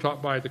been built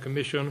up by the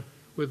Commission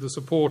with the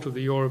support of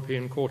the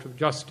European Court of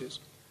Justice,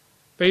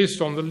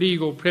 based on the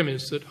legal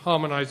premise that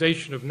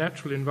harmonization of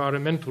natural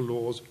environmental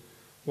laws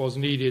was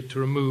needed to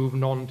remove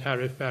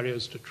non-tariff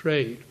barriers to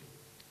trade.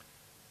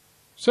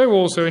 So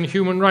also in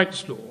human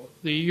rights law,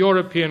 the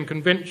European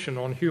Convention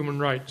on Human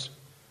Rights,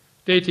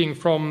 dating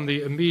from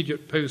the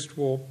immediate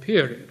post-war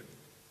period,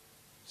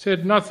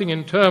 said nothing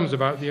in terms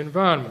about the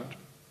environment.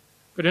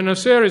 But in a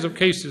series of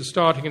cases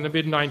starting in the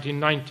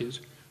mid-1990s,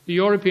 the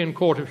European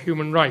Court of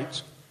Human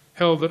Rights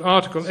held that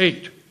Article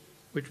 8,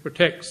 which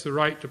protects the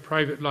right to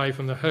private life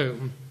and the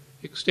home,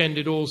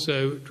 extended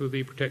also to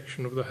the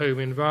protection of the home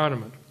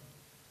environment.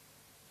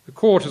 The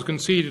Court has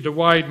conceded a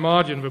wide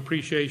margin of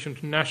appreciation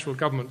to national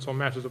governments on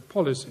matters of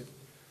policy,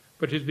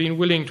 but has been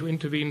willing to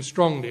intervene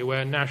strongly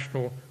where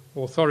national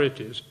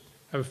authorities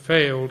have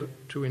failed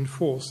to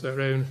enforce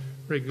their own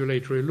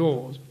regulatory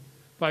laws.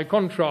 By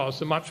contrast,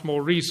 the much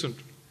more recent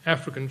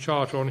African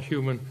Charter on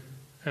Human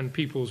and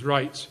People's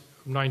Rights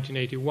of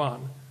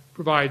 1981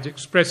 provides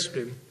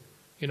expressly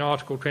in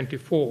Article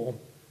 24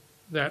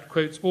 that,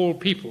 quotes, all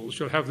peoples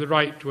shall have the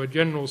right to a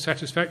general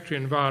satisfactory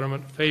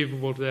environment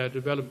favourable to their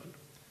development.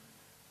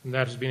 And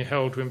that has been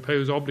held to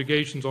impose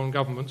obligations on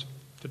governments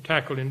to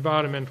tackle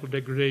environmental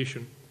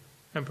degradation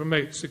and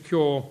promote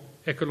secure,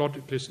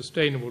 ecologically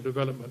sustainable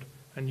development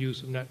and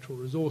use of natural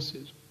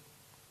resources.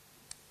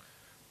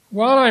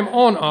 While I'm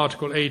on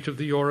Article 8 of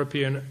the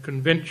European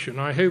Convention,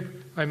 I hope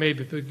I may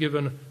be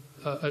forgiven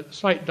a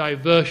slight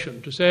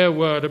diversion to say a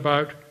word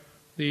about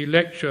the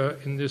lecture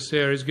in this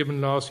series given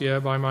last year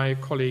by my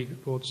colleague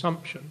Lord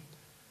Sumption.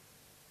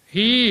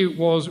 He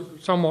was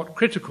somewhat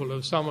critical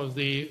of some of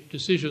the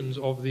decisions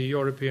of the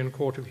European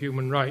Court of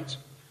Human Rights,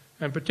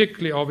 and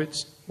particularly of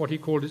its, what he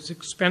called its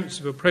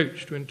expansive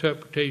approach to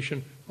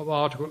interpretation of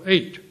Article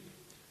 8,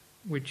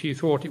 which he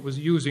thought it was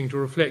using to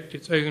reflect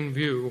its own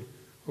view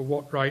of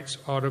what rights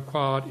are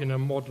required in a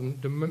modern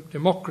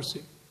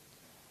democracy.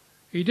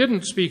 He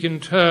didn't speak in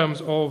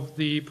terms of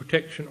the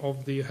protection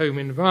of the home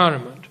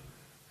environment,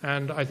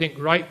 and I think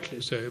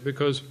rightly so,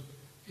 because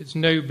it's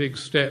no big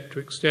step to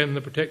extend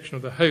the protection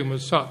of the home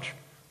as such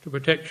to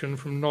protection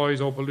from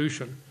noise or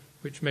pollution,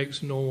 which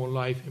makes normal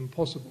life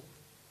impossible.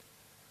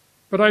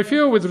 But I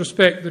feel with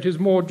respect that his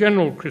more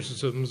general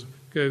criticisms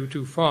go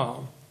too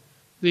far.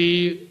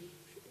 The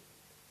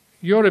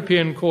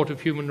European Court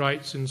of Human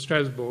Rights in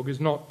Strasbourg is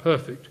not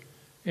perfect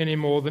any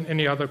more than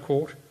any other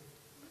court,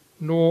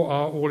 nor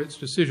are all its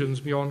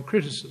decisions beyond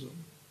criticism.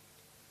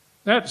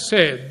 That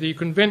said, the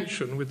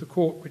convention with the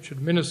court which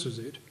administers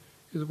it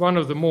is one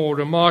of the more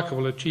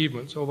remarkable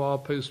achievements of our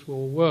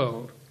post-war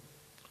world.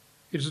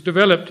 It has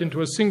developed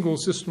into a single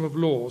system of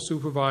law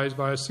supervised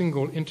by a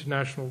single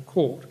international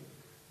court,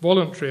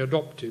 voluntarily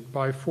adopted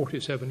by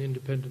 47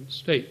 independent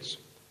states.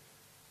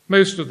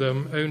 Most of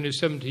them, only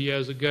 70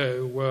 years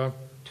ago, were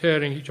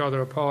tearing each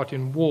other apart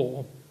in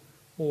war,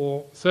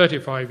 or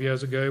 35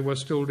 years ago were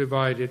still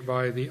divided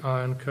by the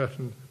Iron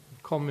Curtain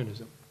of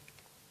communism.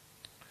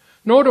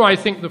 Nor do I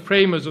think the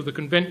framers of the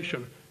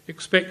convention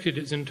expected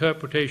its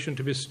interpretation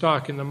to be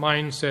stuck in the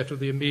mindset of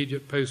the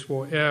immediate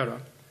post-war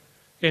era,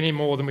 any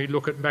more than we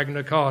look at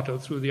Magna Carta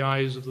through the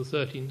eyes of the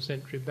 13th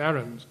century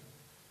barons.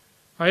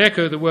 I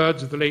echo the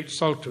words of the late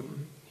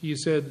Sultan. He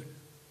said,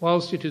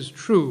 whilst it is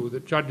true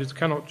that judges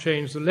cannot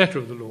change the letter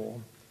of the law,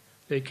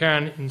 they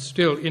can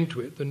instill into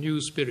it the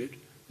new spirit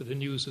that a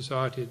new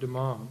society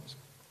demands.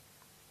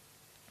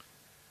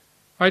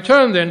 I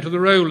turn then to the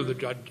role of the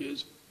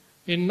judges.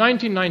 In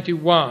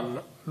 1991,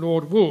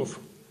 Lord Woolf,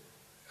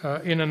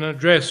 in an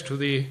address to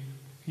the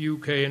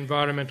UK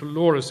Environmental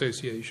Law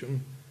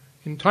Association,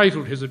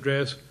 entitled his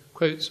address,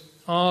 quotes,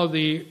 "Are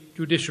the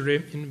judiciary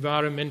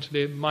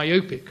environmentally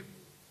myopic?"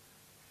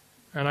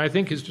 And I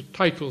think his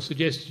title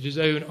suggested his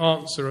own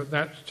answer at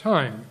that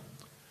time.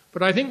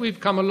 But I think we've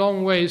come a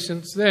long way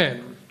since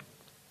then.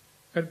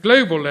 At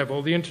global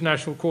level, the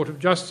International Court of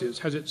Justice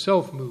has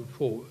itself moved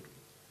forward.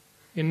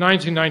 In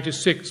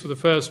 1996, for the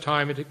first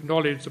time, it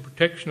acknowledged the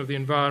protection of the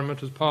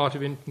environment as part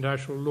of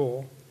international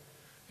law.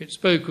 It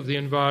spoke of the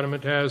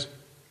environment as,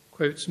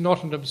 quotes,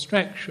 "not an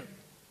abstraction,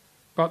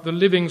 but the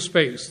living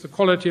space, the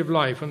quality of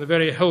life, and the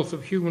very health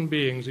of human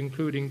beings,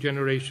 including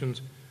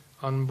generations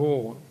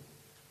unborn."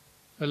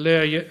 A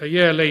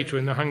year later,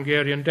 in the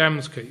Hungarian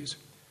dams case,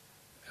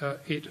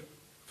 it,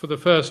 for the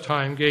first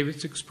time, gave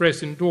its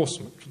express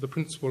endorsement to the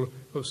principle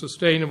of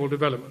sustainable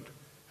development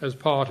as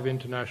part of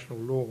international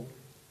law.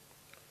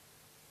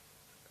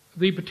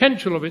 The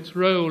potential of its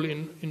role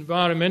in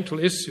environmental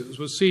issues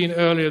was seen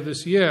earlier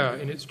this year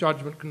in its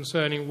judgment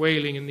concerning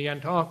whaling in the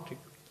Antarctic.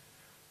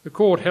 The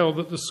court held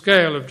that the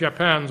scale of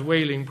Japan's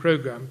whaling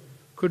program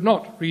could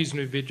not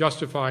reasonably be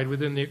justified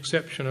within the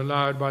exception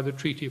allowed by the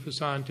Treaty for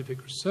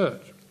Scientific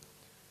Research.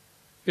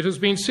 It has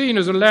been seen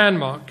as a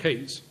landmark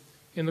case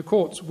in the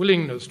court's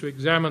willingness to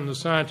examine the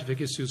scientific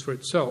issues for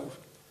itself,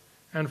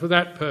 and for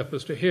that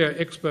purpose to hear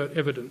expert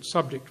evidence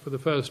subject for the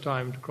first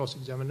time to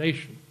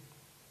cross-examination.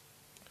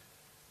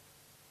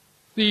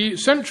 The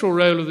central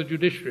role of the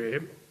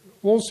judiciary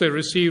also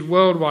received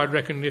worldwide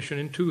recognition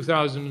in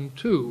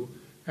 2002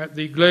 at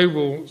the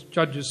Global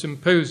Judges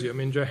Symposium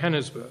in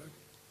Johannesburg.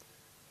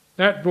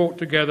 That brought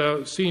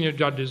together senior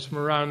judges from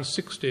around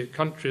 60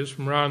 countries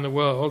from around the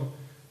world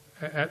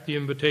at the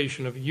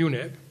invitation of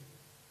UNEP.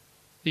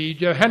 The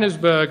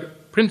Johannesburg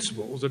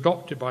principles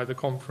adopted by the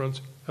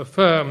conference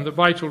affirmed the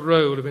vital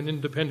role of an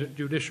independent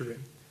judiciary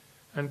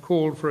and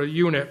called for a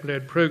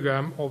UNEP-led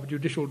programme of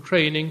judicial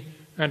training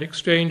and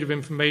exchange of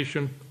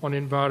information on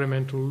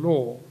environmental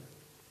law.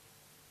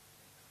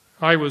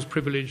 I was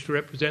privileged to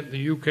represent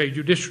the UK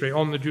judiciary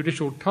on the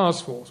Judicial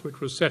Task Force, which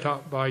was set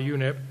up by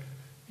UNEP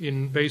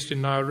based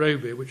in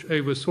Nairobi, which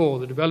oversaw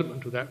the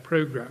development of that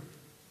programme.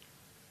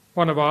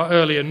 One of our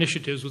early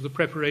initiatives was the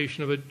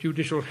preparation of a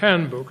judicial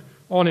handbook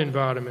on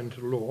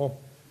environmental law,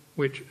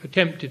 which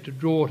attempted to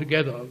draw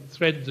together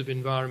threads of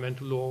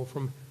environmental law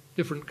from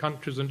different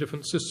countries and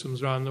different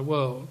systems around the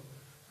world.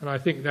 And I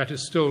think that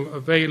is still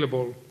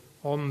available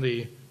on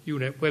the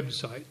UNEP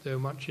website, though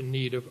much in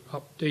need of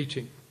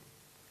updating.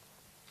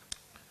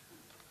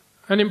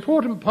 An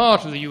important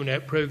part of the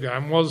UNEP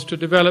programme was to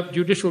develop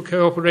judicial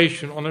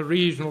cooperation on a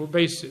regional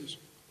basis.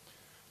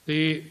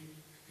 The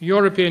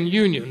European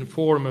Union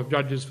Forum of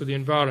Judges for the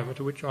Environment,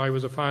 of which I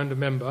was a founder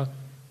member,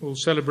 will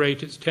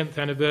celebrate its 10th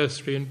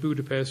anniversary in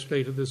Budapest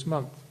later this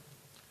month.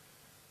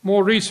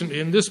 More recently,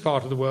 in this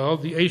part of the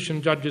world, the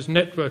Asian Judges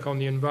Network on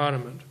the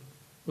Environment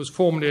was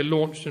formally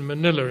launched in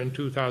Manila in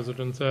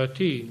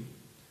 2013.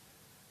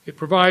 It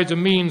provides a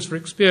means for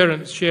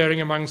experience sharing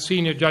among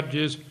senior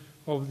judges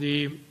of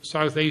the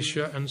South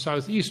Asia and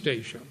Southeast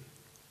Asia.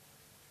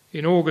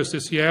 In August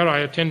this year, I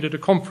attended a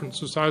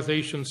conference of South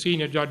Asian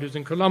senior judges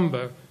in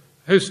Colombo,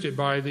 hosted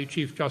by the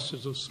Chief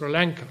Justice of Sri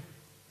Lanka.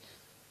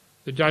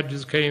 The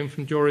judges came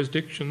from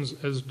jurisdictions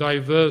as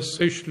diverse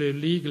socially,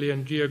 legally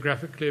and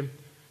geographically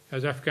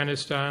as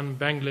Afghanistan,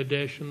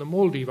 Bangladesh and the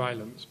Maldive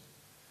Islands.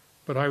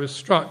 But I was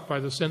struck by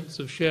the sense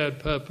of shared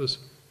purpose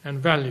and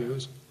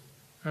values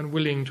and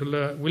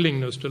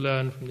willingness to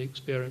learn from the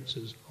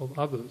experiences of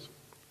others.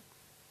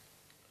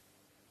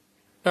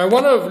 Now,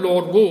 one of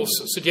Lord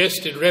Wolfe's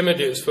suggested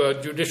remedies for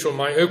judicial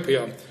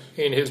myopia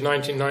in his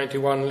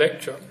 1991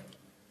 lecture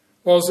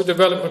was the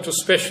development of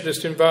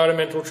specialist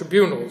environmental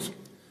tribunals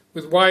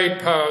with wide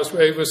powers to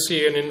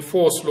oversee and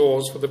enforce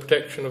laws for the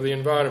protection of the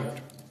environment.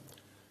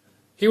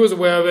 He was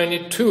aware of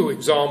only 2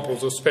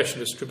 examples of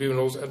specialist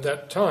tribunals at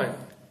that time.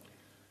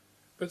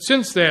 But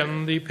since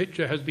then, the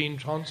picture has been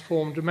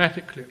transformed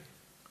dramatically.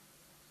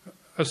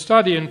 A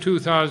study in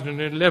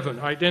 2011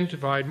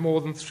 identified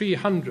more than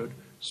 300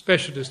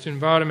 specialist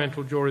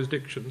environmental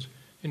jurisdictions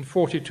in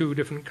 42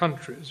 different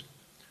countries,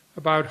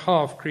 about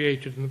half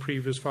created in the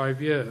previous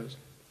 5 years.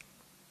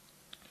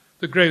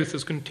 The growth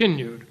has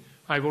continued.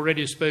 I've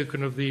already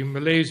spoken of the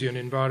Malaysian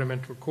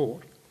Environmental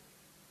Court.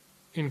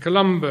 In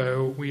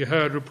Colombo, we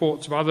heard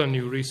reports of other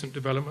new recent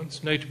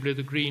developments, notably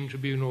the Green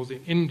Tribunals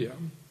in India.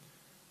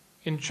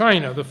 In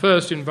China, the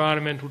first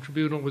environmental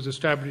tribunal was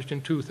established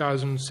in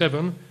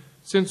 2007,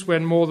 since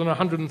when more than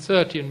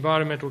 130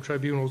 environmental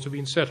tribunals have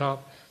been set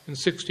up in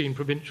 16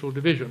 provincial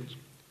divisions.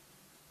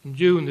 In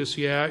June this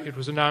year, it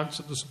was announced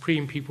that the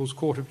Supreme People's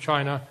Court of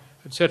China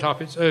had set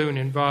up its own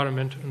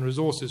Environment and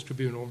Resources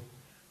Tribunal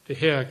to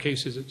hear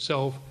cases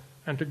itself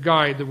and to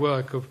guide the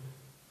work of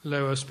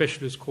lower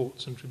specialist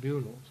courts and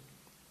tribunals.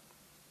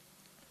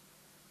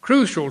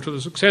 Crucial to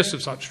the success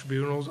of such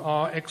tribunals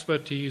are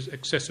expertise,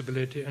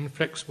 accessibility, and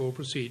flexible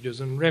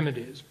procedures and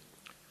remedies.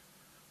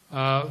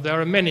 There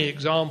are many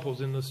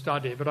examples in the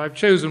study, but I've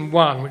chosen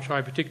one which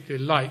I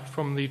particularly liked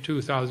from the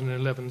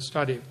 2011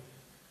 study.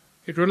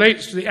 It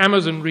relates to the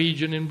Amazon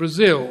region in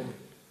Brazil,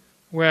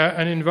 where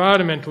an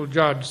environmental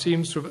judge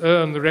seems to have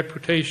earned the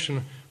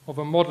reputation of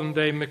a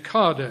modern-day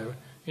Mikado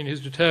in his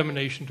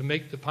determination to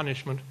make the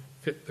punishment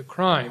fit the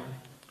crime.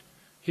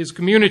 His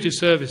community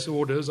service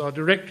orders are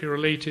directly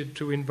related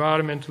to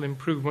environmental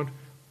improvement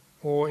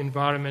or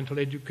environmental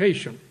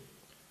education.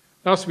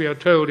 Thus, we are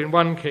told in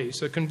one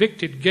case, a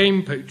convicted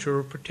game poacher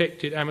of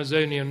protected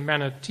Amazonian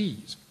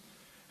manatees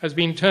has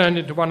been turned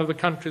into one of the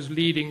country's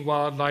leading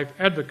wildlife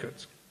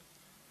advocates.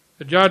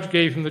 The judge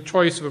gave him the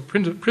choice of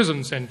a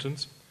prison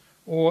sentence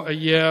or a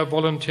year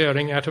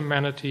volunteering at a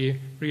manatee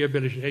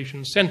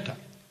rehabilitation centre.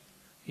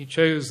 He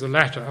chose the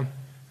latter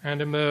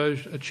and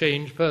emerged a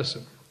changed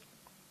person.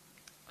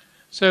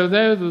 So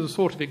those are the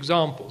sort of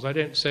examples. I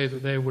don't say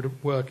that they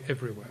would work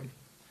everywhere.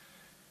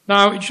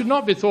 Now, it should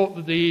not be thought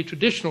that the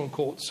traditional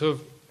courts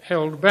have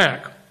held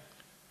back.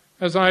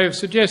 As I have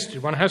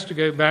suggested, one has to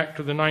go back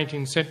to the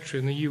 19th century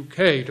in the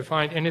UK to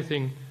find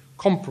anything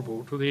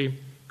comparable to the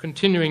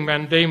continuing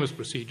mandamus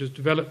procedures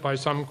developed by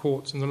some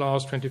courts in the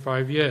last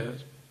 25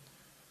 years.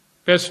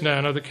 Best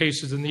known are the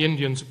cases in the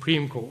Indian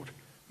Supreme Court,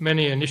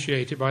 many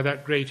initiated by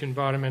that great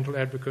environmental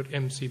advocate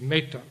MC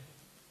Mehta.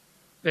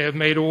 They have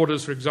made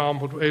orders, for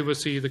example, to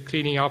oversee the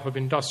cleaning up of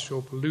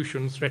industrial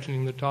pollution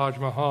threatening the Taj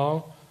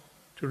Mahal,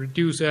 to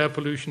reduce air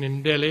pollution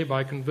in Delhi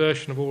by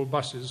conversion of all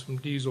buses from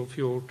diesel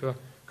fuel to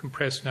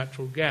compressed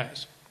natural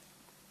gas.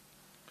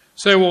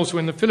 So also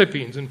in the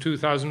Philippines in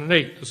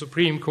 2008, the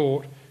Supreme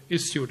Court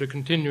issued a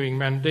continuing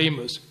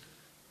mandamus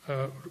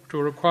to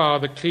require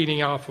the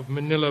cleaning up of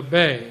Manila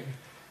Bay.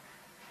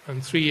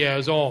 And 3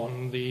 years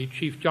on, the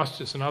Chief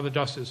Justice and other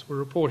justices were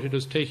reported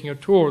as taking a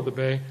tour of the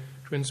bay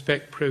to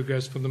inspect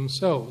progress for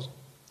themselves.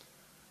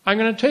 I'm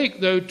going to take,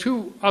 though,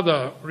 2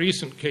 other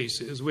recent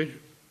cases which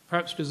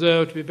perhaps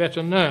deserve to be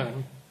better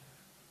known.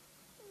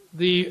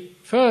 The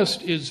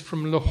first is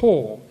from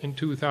Lahore in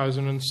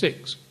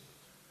 2006.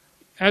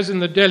 As in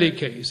the Delhi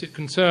case, it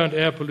concerned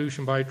air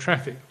pollution by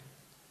traffic.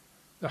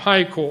 The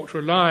High Court,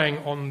 relying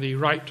on the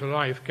right to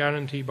life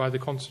guaranteed by the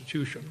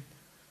Constitution,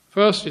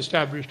 first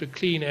established a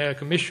Clean Air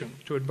Commission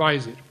to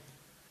advise it,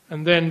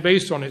 and then,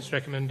 based on its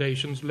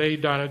recommendations,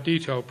 laid down a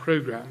detailed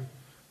program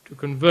to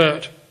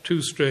convert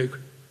two-stroke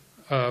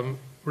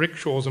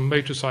rickshaws and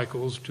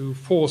motorcycles to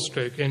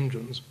four-stroke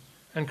engines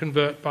and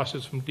convert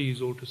buses from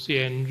diesel to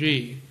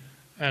CNG,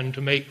 and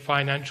to make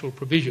financial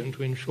provision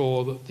to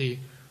ensure that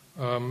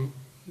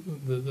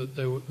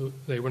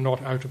they were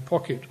not out of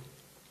pocket.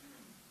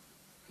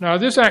 Now,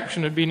 this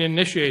action had been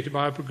initiated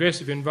by a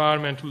progressive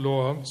environmental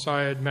lawyer,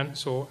 Syed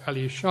Mansoor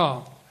Ali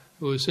Shah,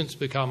 who has since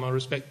become a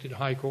respected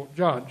High Court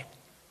judge.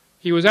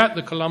 He was at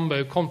the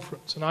Colombo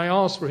conference, and I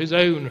asked for his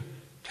own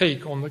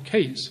take on the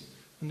case,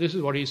 and this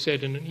is what he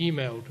said in an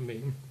email to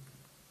me.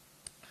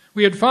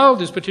 We had filed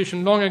this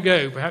petition long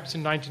ago, perhaps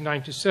in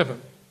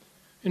 1997.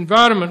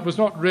 Environment was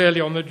not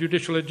really on the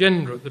judicial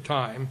agenda at the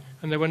time,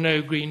 and there were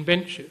no green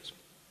benches.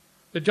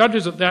 The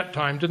judges at that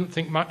time didn't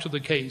think much of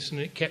the case, and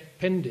it kept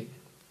pending.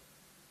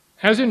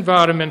 As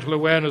environmental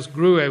awareness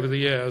grew over the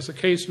years, the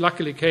case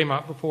luckily came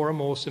up before a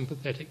more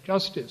sympathetic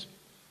justice.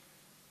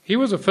 He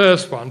was the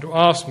first one to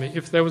ask me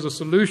if there was a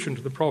solution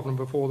to the problem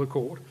before the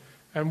court,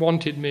 and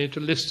wanted me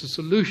to list the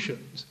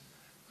solutions.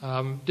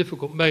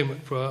 Difficult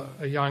moment for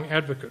a young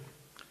advocate.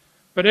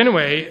 But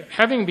anyway,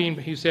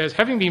 he says,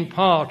 having been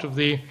part of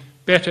the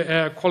Better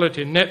Air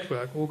Quality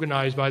Network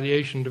organised by the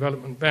Asian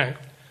Development Bank,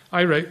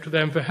 I wrote to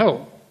them for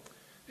help.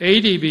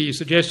 ADB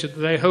suggested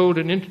that they hold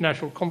an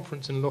international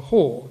conference in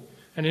Lahore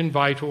and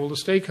invite all the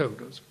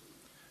stakeholders.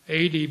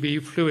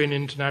 ADB flew in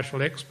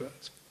international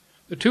experts.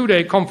 The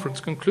two-day conference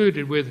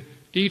concluded with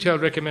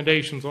detailed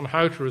recommendations on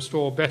how to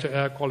restore better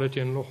air quality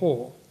in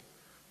Lahore.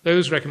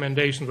 Those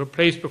recommendations were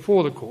placed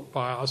before the court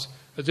by us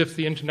as if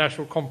the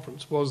international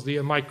conference was the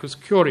amicus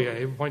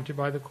curiae appointed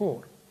by the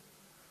court.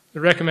 The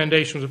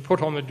recommendations were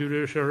put on the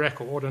judicial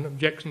record and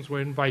objections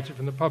were invited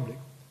from the public.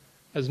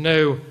 As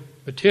no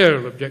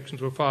material objections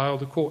were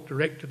filed, the court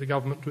directed the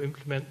government to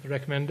implement the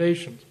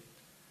recommendations.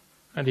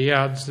 And he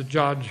adds the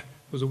judge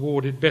was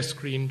awarded Best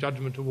Green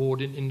Judgment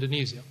Award in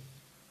Indonesia.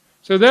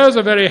 So there's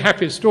a very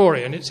happy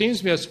story, and it seems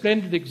to me a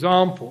splendid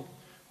example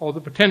of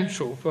the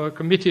potential for a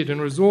committed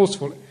and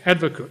resourceful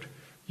advocate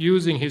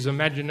using his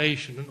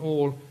imagination and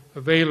all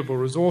available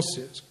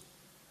resources,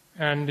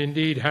 and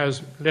indeed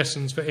has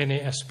lessons for any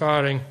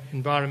aspiring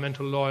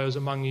environmental lawyers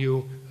among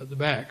you at the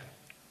back.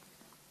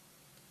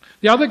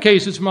 The other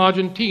case is from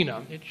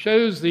Argentina. It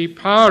shows the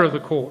power of the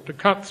court to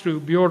cut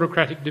through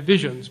bureaucratic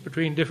divisions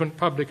between different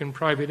public and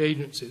private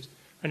agencies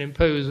and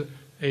impose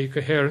a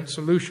coherent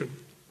solution.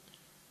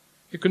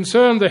 It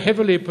concerned the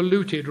heavily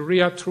polluted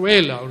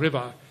Riachuelo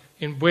River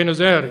in Buenos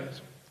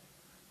Aires.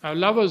 Now,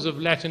 lovers of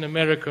Latin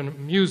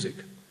American music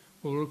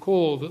will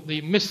recall that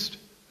the mist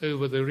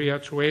over the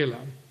Riachuelo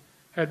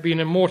had been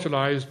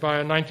immortalized by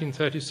a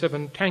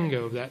 1937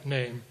 tango of that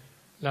name,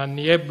 La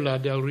Niebla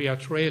del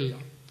Riachuelo.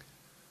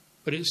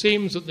 But it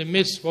seems that the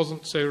mist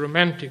wasn't so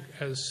romantic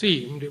as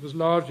seemed. It was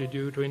largely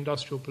due to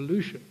industrial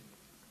pollution.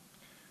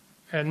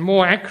 And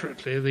more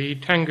accurately, the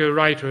tango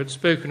writer had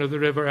spoken of the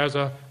river as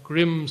a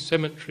grim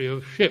cemetery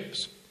of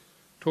ships,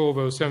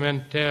 Torvo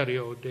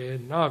Cementerio de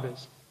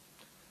Naves.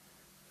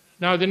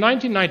 Now, the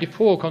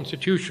 1994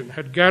 Constitution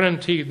had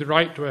guaranteed the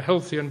right to a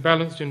healthy and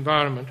balanced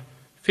environment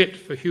fit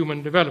for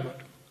human development.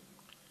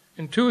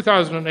 In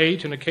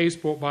 2008, in a case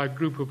brought by a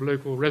group of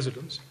local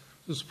residents,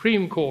 the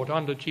Supreme Court,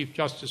 under Chief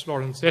Justice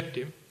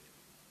Lorenzetti,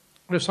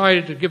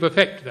 decided to give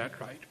effect to that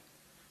right.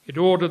 It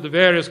ordered the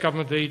various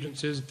government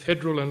agencies,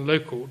 federal and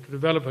local, to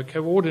develop a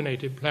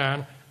coordinated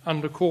plan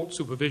under court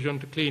supervision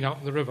to clean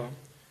up the river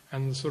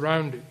and the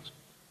surroundings.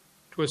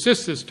 To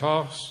assist this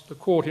task, the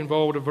court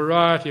involved a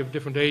variety of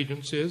different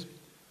agencies,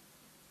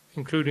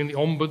 including the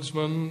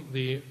Ombudsman,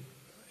 the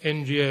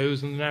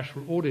NGOs, and the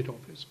National Audit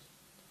Office.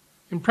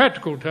 In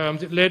practical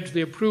terms, it led to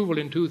the approval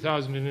in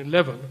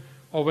 2011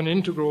 of an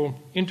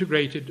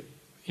integrated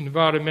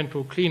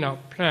environmental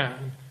cleanup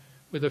plan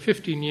with a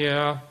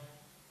 15-year,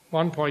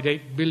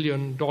 $1.8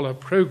 billion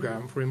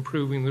program for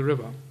improving the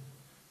river,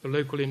 the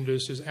local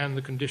industries, and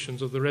the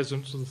conditions of the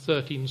residents of the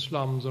 13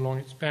 slums along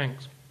its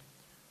banks.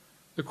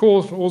 The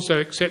court also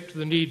accepted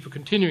the need for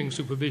continuing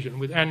supervision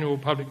with annual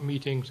public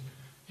meetings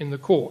in the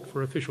court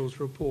for officials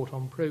to report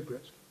on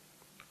progress.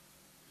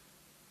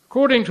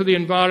 According to the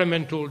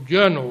environmental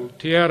journal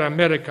Tierra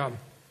America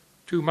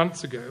 2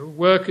 months ago,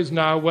 work is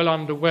now well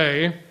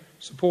underway,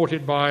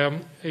 supported by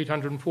an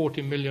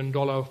 $840 million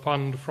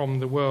fund from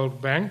the World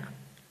Bank.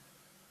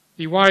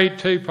 The wide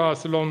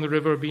towpaths along the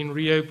river have been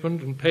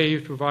reopened and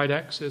paved to provide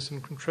access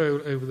and control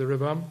over the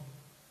river.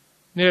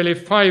 Nearly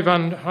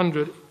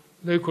 500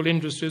 local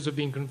industries have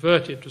been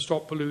converted to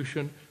stop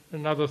pollution,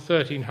 and another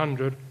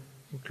 1,300,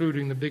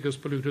 including the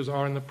biggest polluters,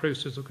 are in the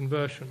process of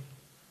conversion.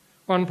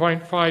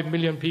 1.5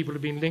 million people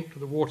have been linked to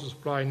the water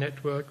supply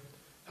network.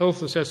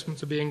 Health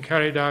assessments are being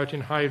carried out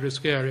in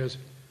high-risk areas,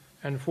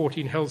 and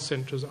 14 health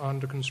centres are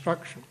under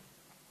construction.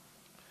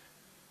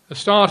 A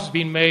start has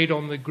been made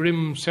on the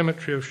grim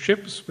cemetery of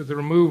ships with the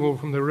removal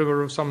from the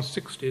river of some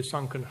 60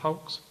 sunken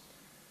hulks,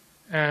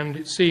 and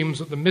it seems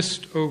that the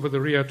mist over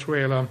the Rio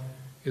Truela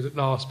is at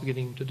last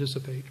beginning to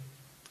dissipate.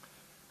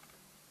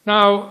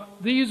 Now,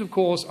 these, of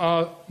course,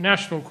 are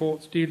national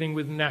courts dealing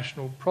with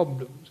national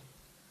problems.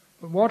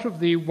 But what of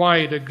the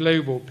wider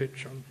global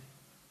picture?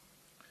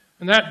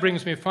 And that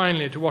brings me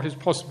finally to what is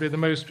possibly the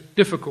most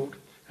difficult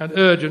and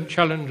urgent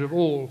challenge of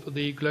all for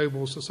the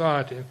global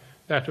society,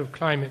 that of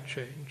climate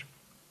change.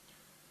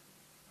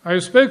 I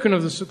have spoken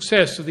of the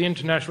success of the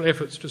international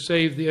efforts to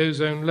save the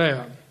ozone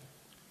layer.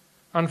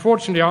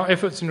 Unfortunately, our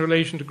efforts in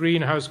relation to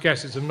greenhouse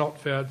gases have not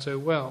fared so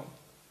well.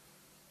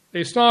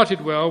 They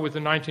started well with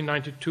the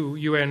 1992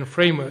 UN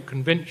Framework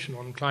Convention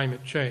on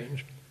Climate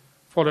Change,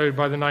 followed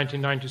by the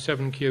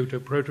 1997 Kyoto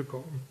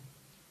Protocol.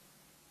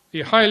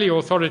 The highly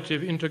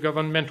authoritative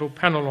Intergovernmental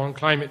Panel on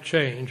Climate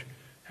Change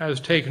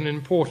has taken an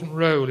important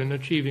role in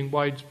achieving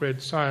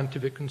widespread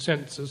scientific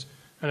consensus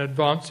and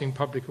advancing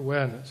public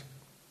awareness.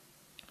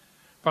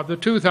 But the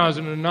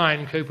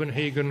 2009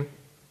 Copenhagen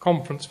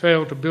conference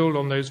failed to build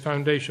on those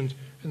foundations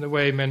in the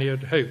way many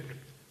had hoped.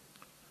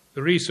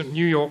 The recent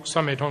New York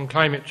summit on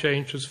climate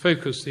change has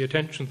focused the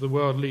attention of the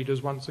world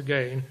leaders once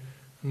again,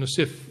 and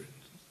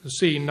the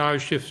scene now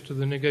shifts to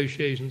the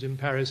negotiations in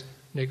Paris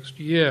next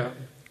year.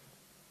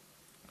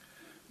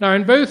 Now,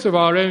 in both of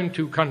our own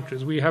two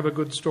countries, we have a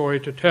good story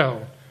to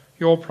tell.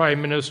 Your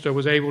Prime Minister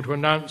was able to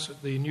announce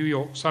at the New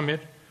York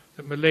summit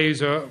that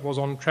Malaysia was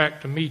on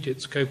track to meet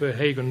its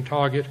Copenhagen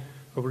target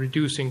of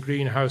reducing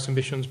greenhouse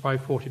emissions by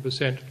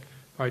 40%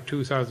 by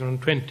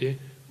 2020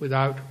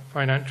 without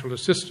financial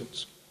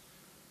assistance.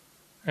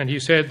 And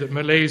he said that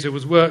Malaysia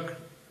was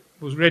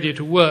ready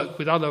to work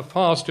with other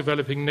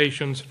fast-developing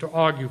nations to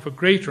argue for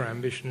greater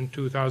ambition in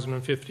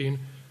 2015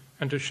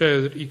 and to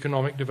show that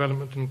economic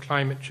development and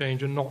climate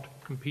change are not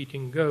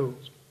competing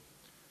goals.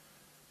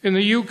 In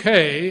the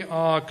UK,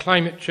 our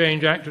Climate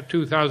Change Act of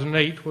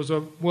 2008 was a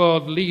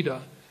world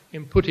leader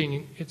in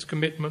putting its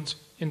commitments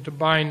into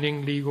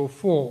binding legal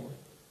form.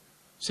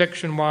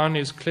 Section 1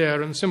 is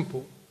clear and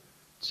simple.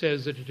 It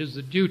says that it is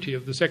the duty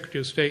of the Secretary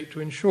of State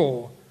to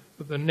ensure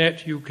that the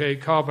net UK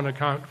carbon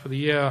account for the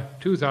year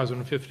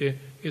 2050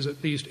 is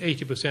at least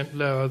 80%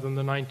 lower than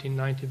the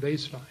 1990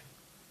 baseline.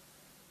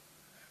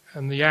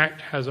 And the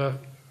Act has a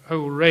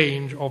whole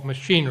range of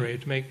machinery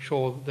to make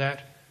sure that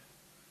that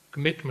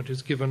commitment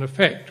is given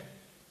effect.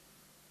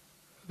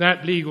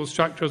 That legal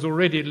structure has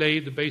already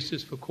laid the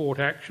basis for court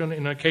action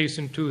in a case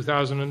in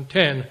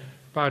 2010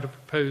 about a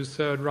proposed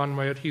third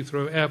runway at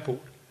Heathrow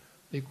Airport.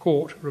 The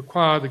court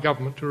required the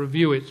government to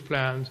review its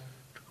plans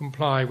to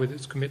comply with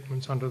its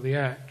commitments under the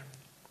Act.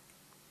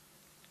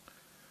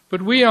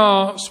 But we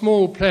are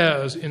small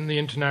players in the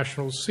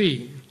international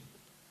scene.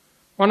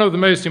 One of the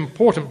most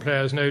important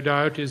players, no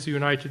doubt, is the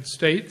United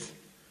States,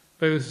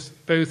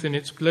 both in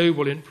its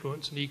global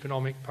influence and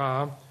economic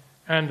power,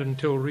 and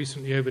until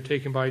recently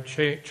overtaken by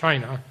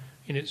China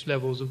in its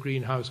levels of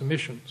greenhouse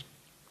emissions.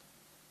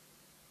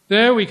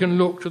 There we can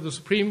look to the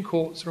Supreme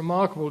Court's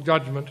remarkable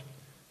judgment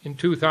in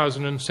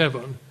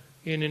 2007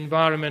 in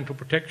Environmental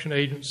Protection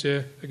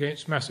Agency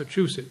against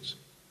Massachusetts.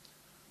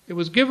 It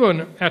was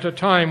given at a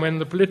time when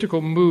the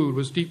political mood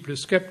was deeply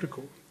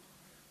sceptical,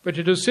 but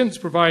it has since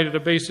provided a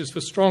basis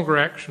for stronger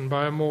action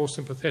by a more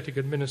sympathetic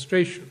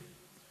administration.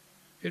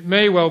 It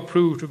may well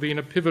prove to have been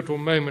a pivotal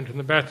moment in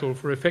the battle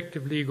for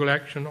effective legal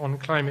action on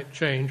climate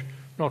change,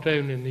 not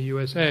only in the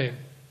USA.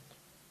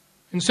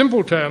 In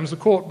simple terms, the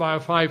court, by a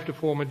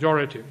 5-4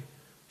 majority,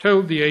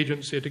 told the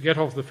agency to get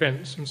off the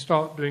fence and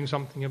start doing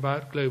something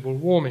about global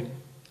warming.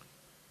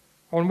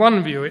 On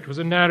one view, it was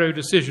a narrow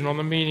decision on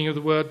the meaning of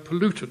the word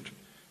pollutant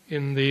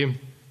in the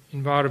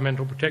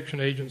Environmental Protection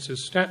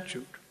Agency's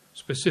statute,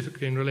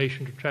 specifically in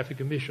relation to traffic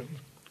emissions,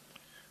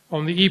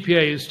 on the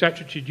EPA's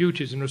statutory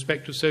duties in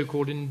respect to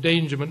so-called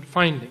endangerment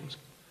findings,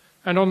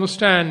 and on the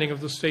standing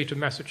of the state of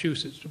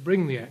Massachusetts to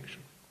bring the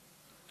action.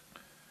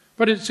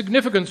 But its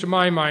significance, to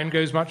my mind,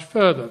 goes much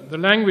further. The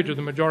language of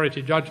the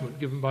majority judgment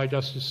given by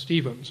Justice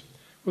Stevens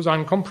was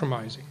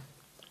uncompromising.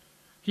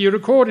 He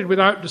recorded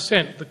without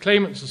dissent the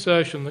claimant's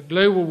assertion that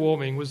global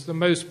warming was the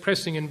most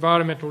pressing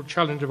environmental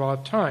challenge of our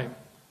time.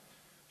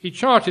 He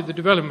charted the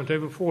development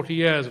over 40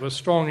 years of a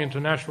strong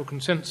international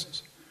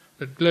consensus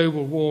that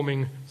global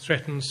warming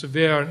threatens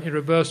severe and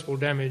irreversible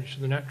damage to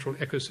the natural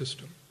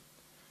ecosystem.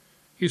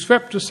 He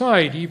swept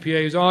aside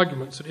EPA's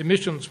arguments that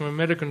emissions from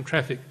American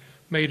traffic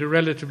made a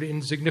relatively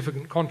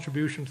insignificant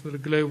contribution to the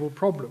global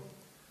problem,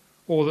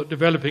 or that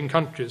developing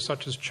countries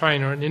such as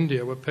China and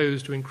India were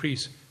posed to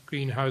increase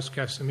greenhouse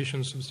gas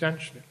emissions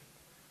substantially.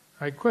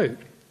 I quote,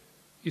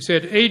 he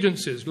said,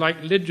 agencies,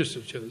 like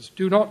legislatures,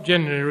 do not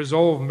generally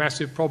resolve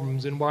massive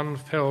problems in one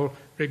fell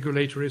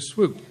regulatory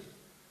swoop.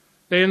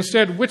 They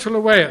instead whittle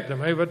away at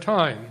them over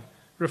time,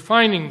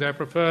 refining their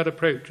preferred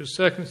approach as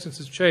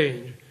circumstances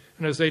change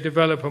and as they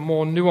develop a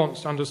more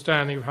nuanced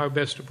understanding of how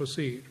best to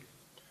proceed.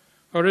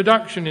 A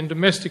reduction in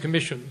domestic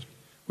emissions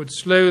would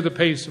slow the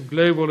pace of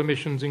global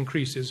emissions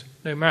increases,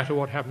 no matter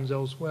what happens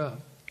elsewhere.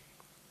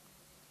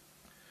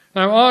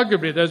 Now,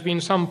 arguably, there's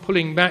been some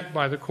pulling back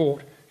by the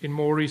court in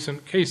more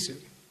recent cases,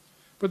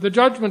 but the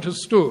judgment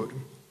has stood,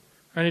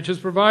 and it has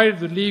provided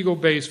the legal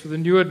base for the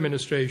new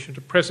administration to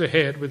press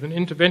ahead with an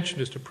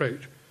interventionist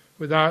approach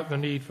without the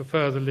need for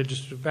further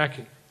legislative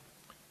backing.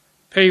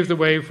 Paved the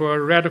way for a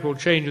radical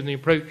change in the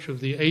approach of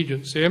the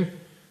agency.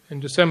 In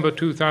December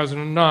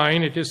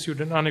 2009, it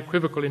issued an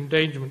unequivocal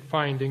endangerment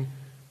finding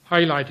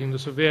highlighting the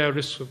severe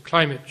risks of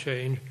climate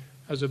change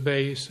as a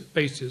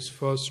basis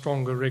for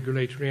stronger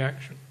regulatory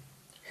action.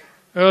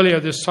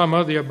 Earlier this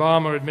summer, the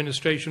Obama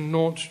administration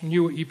launched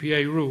new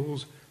EPA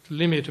rules to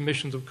limit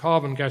emissions of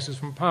carbon gases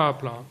from power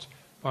plants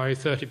by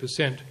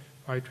 30%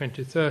 by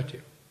 2030.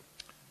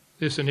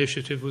 This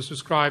initiative was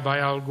described by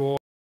Al Gore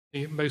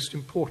as the most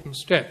important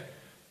step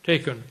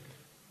taken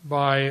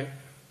by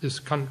this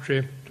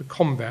country to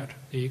combat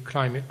the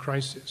climate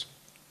crisis.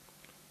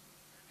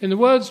 In the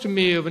words to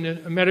me of an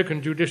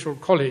American judicial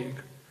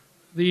colleague,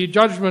 the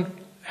judgment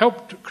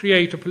helped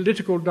create a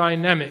political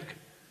dynamic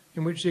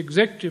in which the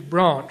executive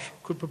branch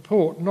could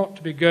purport not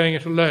to be going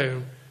it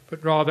alone,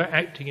 but rather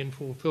acting in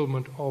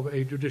fulfillment of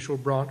a judicial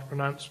branch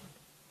pronouncement.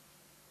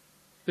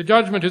 The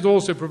judgment is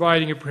also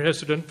providing a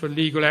precedent for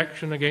legal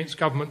action against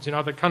governments in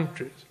other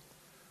countries.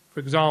 For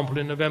example,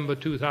 in November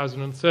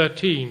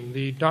 2013,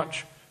 the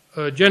Dutch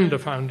Urgenda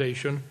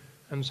Foundation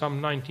and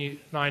some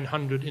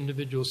 9,900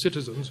 individual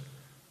citizens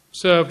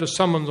served a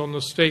summons on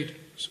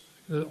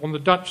the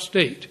Dutch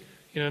state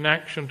in an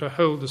action to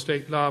hold the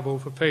state liable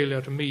for failure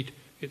to meet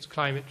its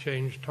climate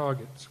change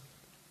targets.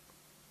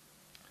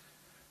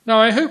 Now,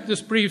 I hope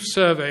this brief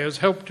survey has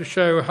helped to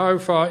show how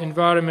far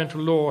environmental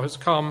law has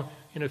come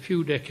in a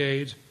few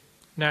decades,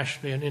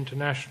 nationally and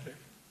internationally.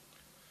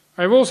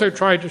 I've also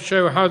tried to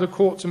show how the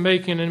courts are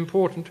making an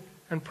important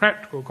and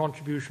practical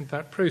contribution to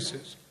that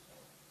process.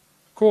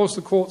 Of course,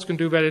 the courts can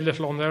do very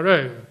little on their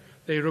own.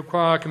 They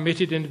require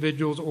committed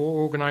individuals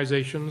or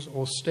organizations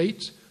or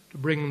states to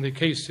bring the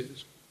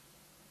cases.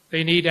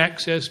 They need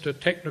access to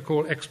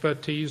technical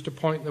expertise to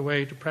point the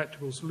way to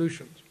practical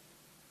solutions.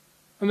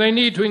 And they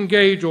need to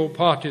engage all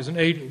parties and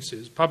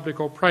agencies, public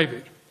or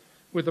private,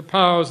 with the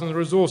powers and the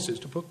resources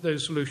to put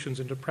those solutions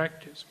into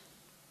practice.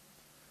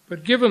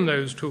 But given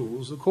those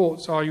tools, the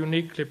courts are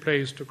uniquely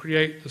placed to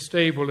create the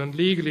stable and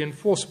legally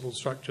enforceable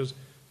structures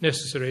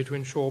necessary to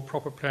ensure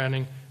proper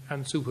planning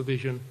and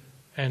supervision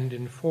and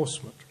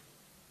enforcement.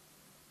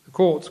 The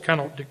courts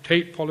cannot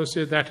dictate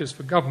policy, that is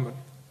for government,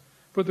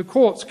 but the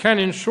courts can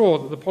ensure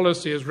that the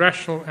policy is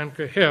rational and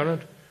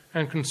coherent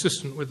and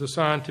consistent with the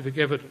scientific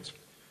evidence,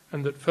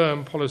 and that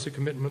firm policy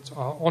commitments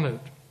are honoured.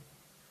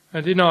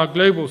 And in our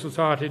global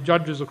society,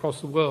 judges across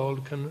the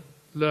world can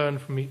learn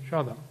from each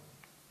other.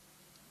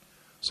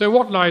 So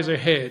what lies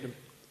ahead?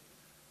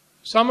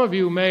 Some of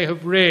you may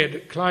have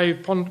read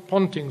Clive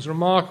Ponting's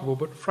remarkable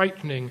but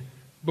frightening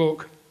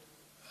book,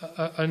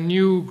 A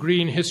New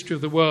Green History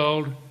of the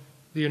World,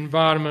 the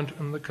Environment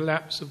and the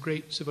Collapse of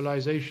Great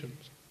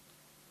Civilizations.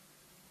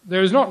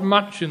 There is not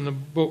much in the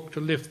book to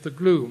lift the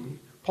gloom.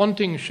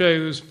 Ponting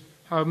shows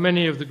how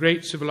many of the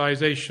great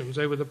civilizations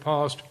over the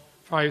past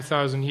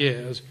 5,000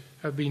 years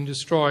have been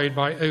destroyed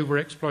by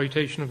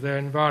overexploitation of their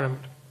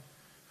environment,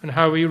 and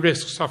how we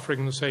risk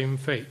suffering the same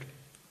fate.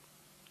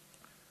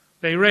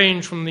 They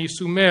range from the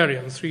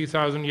Sumerians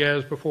 3,000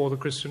 years before the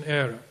Christian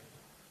era,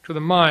 to the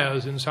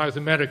Mayas in South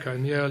America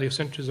in the early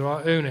centuries of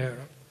our own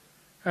era,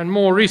 and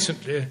more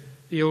recently,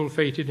 the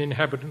ill-fated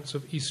inhabitants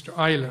of Easter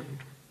Island.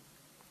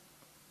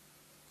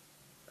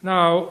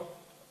 Now,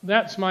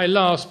 that's my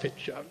last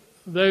picture.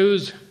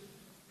 Those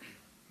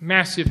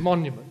massive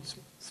monuments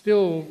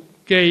still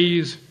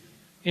gaze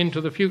into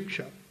the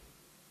future.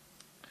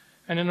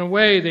 And in a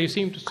way, they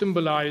seem to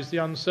symbolize the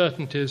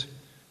uncertainties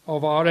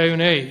of our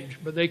own age,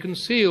 but they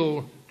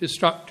conceal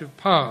destructive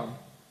power,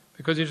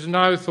 because it is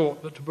now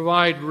thought that to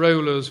provide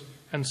rollers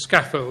and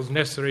scaffolds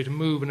necessary to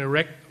move and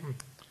erect them,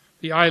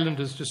 the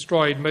islanders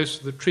destroyed most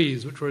of the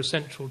trees which were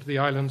essential to the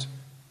island's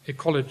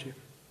ecology.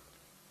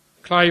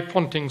 Clive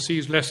Ponting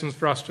sees lessons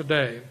for us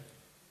today.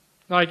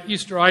 Like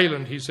Easter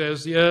Island, he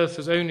says, the Earth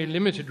has only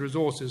limited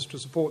resources to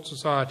support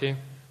society.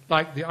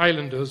 Like the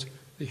islanders,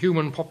 the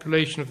human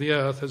population of the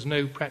Earth has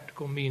no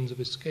practical means of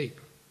escape.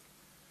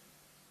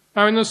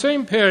 Now, in the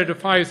same period of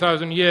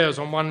 5,000 years,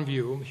 on one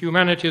view,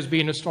 humanity has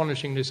been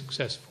astonishingly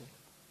successful.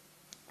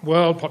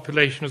 World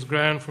population has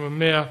grown from a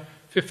mere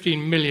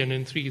 15 million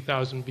in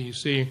 3000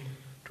 BC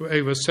to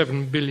over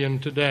 7 billion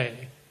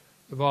today,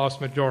 the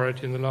vast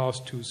majority in the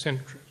last 2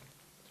 centuries.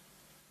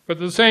 But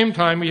at the same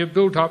time, we have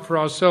built up for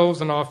ourselves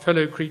and our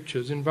fellow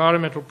creatures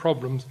environmental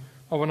problems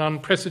of an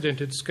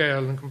unprecedented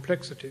scale and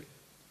complexity.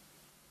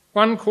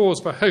 One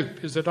cause for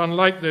hope is that,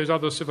 unlike those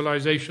other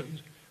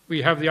civilizations,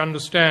 we have the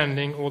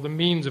understanding or the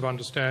means of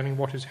understanding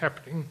what is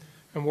happening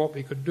and what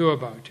we could do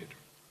about it.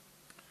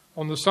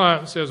 On the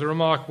science, there's a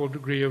remarkable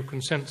degree of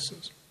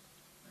consensus.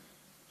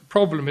 The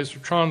problem is to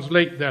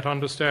translate that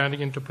understanding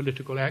into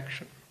political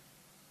action.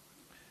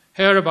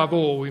 Here, above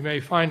all, we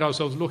may find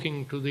ourselves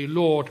looking to the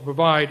law to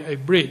provide a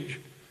bridge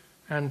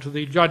and to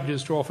the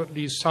judges to offer at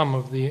least some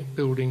of the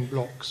building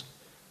blocks.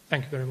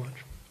 Thank you very much.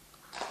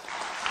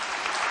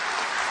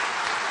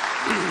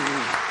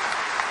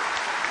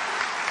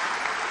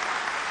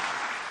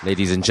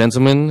 Ladies and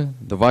gentlemen,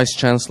 the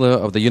Vice-Chancellor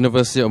of the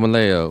University of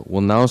Malaya will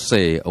now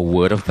say a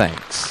word of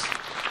thanks.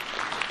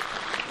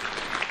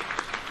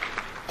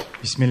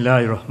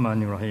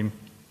 Bismillahirrahmanirrahim.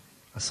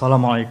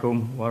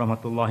 Assalamualaikum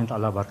warahmatullahi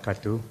taala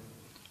wabarakatuh.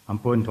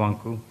 Ampun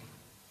tuanku.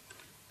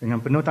 Dengan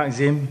penuh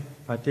takzim,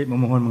 Patip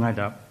memohon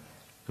menghadap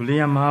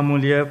Tuli Yang Maha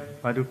Mulia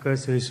Paduka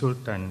Seri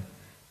Sultan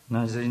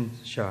Nazrin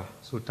Shah,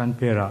 Sultan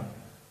Perak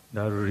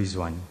Darul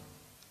Rizwan.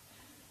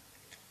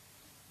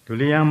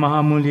 Tuli Yang Maha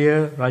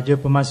Mulia Raja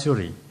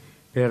Pemasuri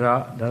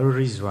Perak Darul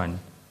Rizwan,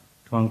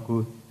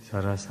 Tuanku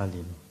Sarah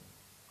Salim.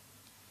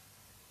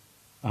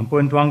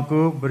 Ampun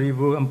tuanku,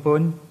 beribu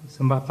ampun,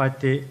 sembah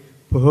Patip,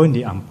 pohon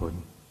diampun.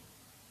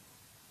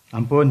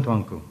 Ampun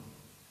tuanku.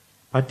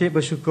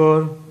 Patip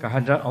bersyukur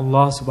kehadrat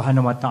Allah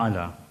Subhanahu Wa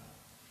Taala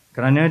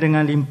kerana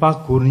dengan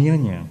limpah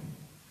kurnianya,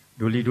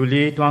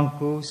 duli-duli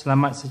tuanku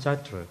selamat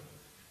sejahtera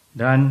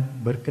dan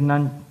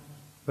berkenan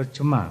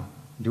bercemar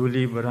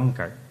duli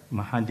berangkat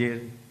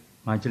menghadir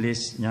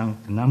majlis yang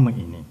ternama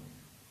ini,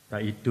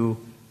 iaitu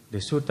The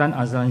Sultan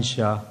Azlan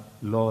Shah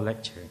Law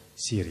Lecture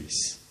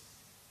Series.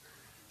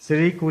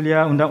 Seri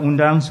Kuliah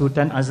Undang-Undang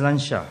Sultan Azlan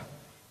Shah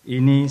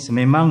ini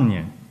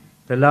sememangnya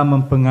telah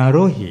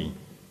mempengaruhi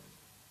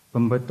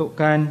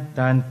pembentukan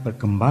dan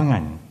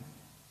perkembangan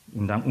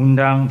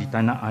undang-undang di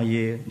tanah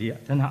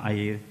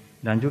air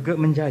dan juga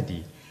menjadi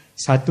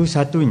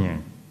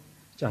satu-satunya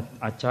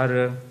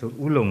acara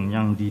terulung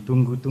yang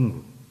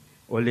ditunggu-tunggu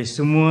oleh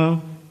semua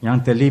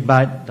yang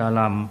terlibat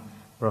dalam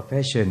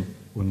profesion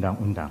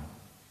undang-undang.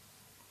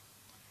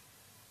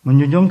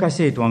 Menjunjung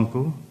kasih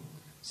tuanku,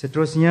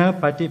 seterusnya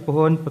Patip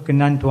pohon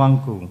perkenan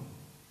tuanku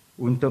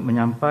untuk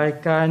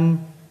menyampaikan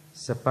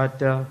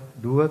sepatah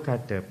dua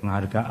kata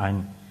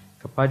penghargaan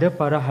kepada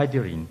para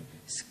hadirin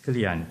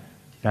sekalian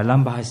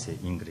dalam bahasa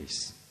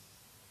Inggeris.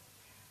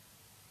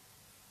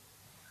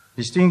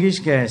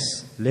 Distinguished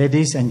guests,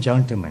 ladies and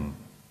gentlemen,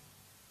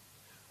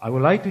 I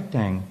would like to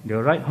thank the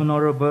Right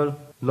Honourable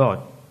Lord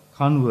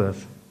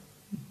Carnwath,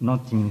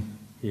 Notting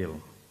Hill,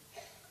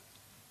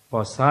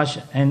 for such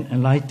an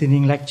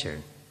enlightening lecture.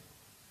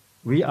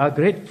 We are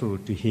grateful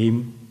to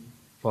him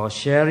for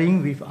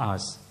sharing with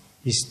us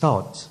his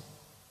thoughts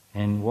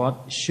and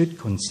what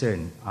should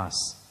concern us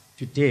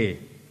today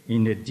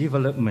in the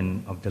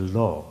development of the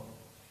law.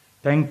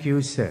 Thank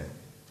you, sir,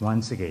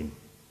 once again.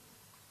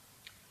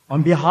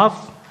 On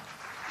behalf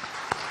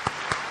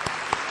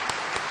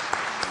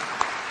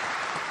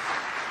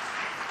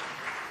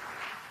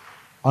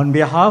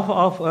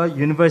of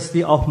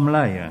University of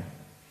Malaya,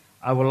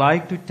 I would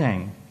like to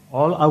thank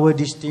all our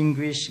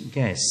distinguished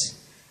guests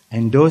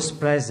and those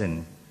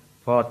present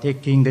for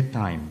taking the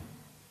time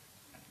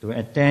to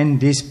attend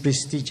this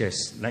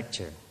prestigious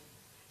lecture.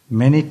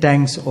 Many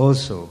thanks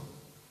also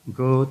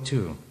go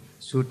to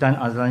Sultan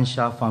Azlan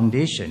Shah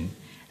Foundation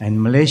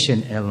and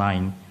Malaysian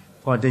Airlines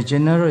for the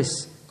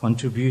generous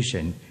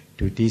contribution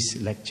to this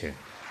lecture.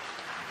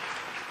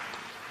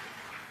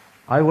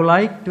 I would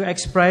like to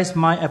express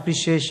my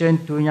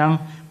appreciation to Yang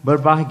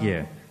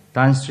Berbahagia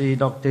Tan Sri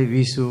Dr.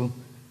 Visu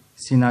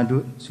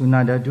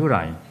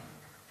Sunadadurai,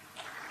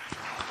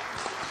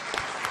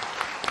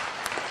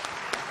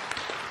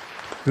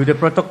 to the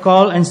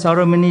Protocol and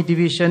Ceremony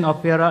Division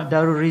of Perak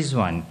Darul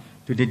Rizwan,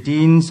 to the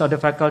Deans of the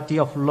Faculty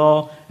of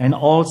Law and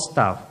all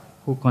staff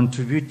who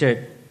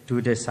contributed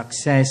to the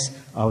success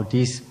of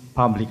this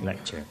public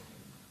lecture.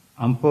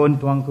 Ampun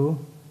tuanku,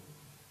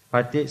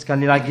 Patip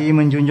sekali lagi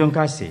menjunjung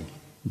kasih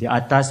di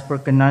atas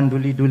perkenan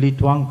duli-duli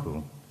tuanku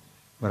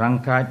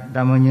berangkat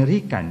dan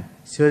menyerikan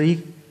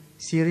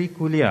siri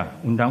kuliah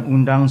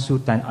Undang-Undang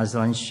Sultan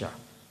Azlan Shah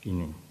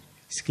ini.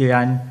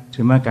 Sekian,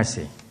 terima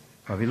kasih.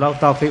 Wabillahi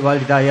taufiq wal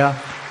hidayah.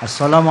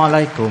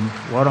 Assalamualaikum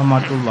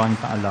warahmatullahi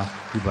taala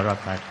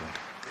wabarakatuh.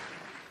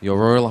 Your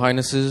Royal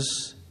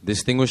Highnesses,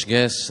 distinguished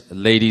guests,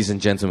 ladies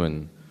and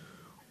gentlemen,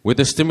 with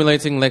the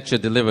stimulating lecture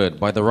delivered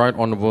by the Right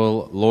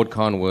Honourable Lord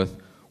Carnwath,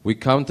 we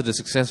come to the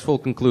successful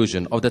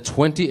conclusion of the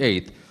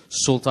 28th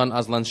Sultan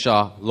Azlan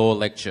Shah Law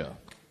Lecture.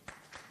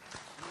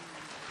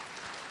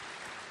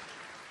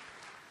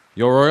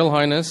 Your Royal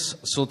Highness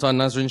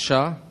Sultan Nazrin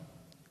Shah,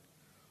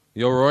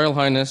 Your Royal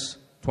Highness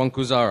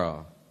Tuanku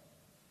Zara,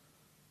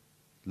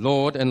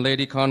 Lord and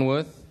Lady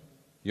Carnwath,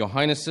 Your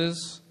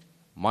Highnesses,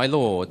 my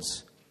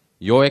Lords,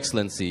 Your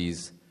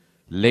Excellencies,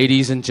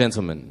 ladies and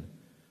gentlemen,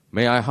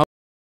 may I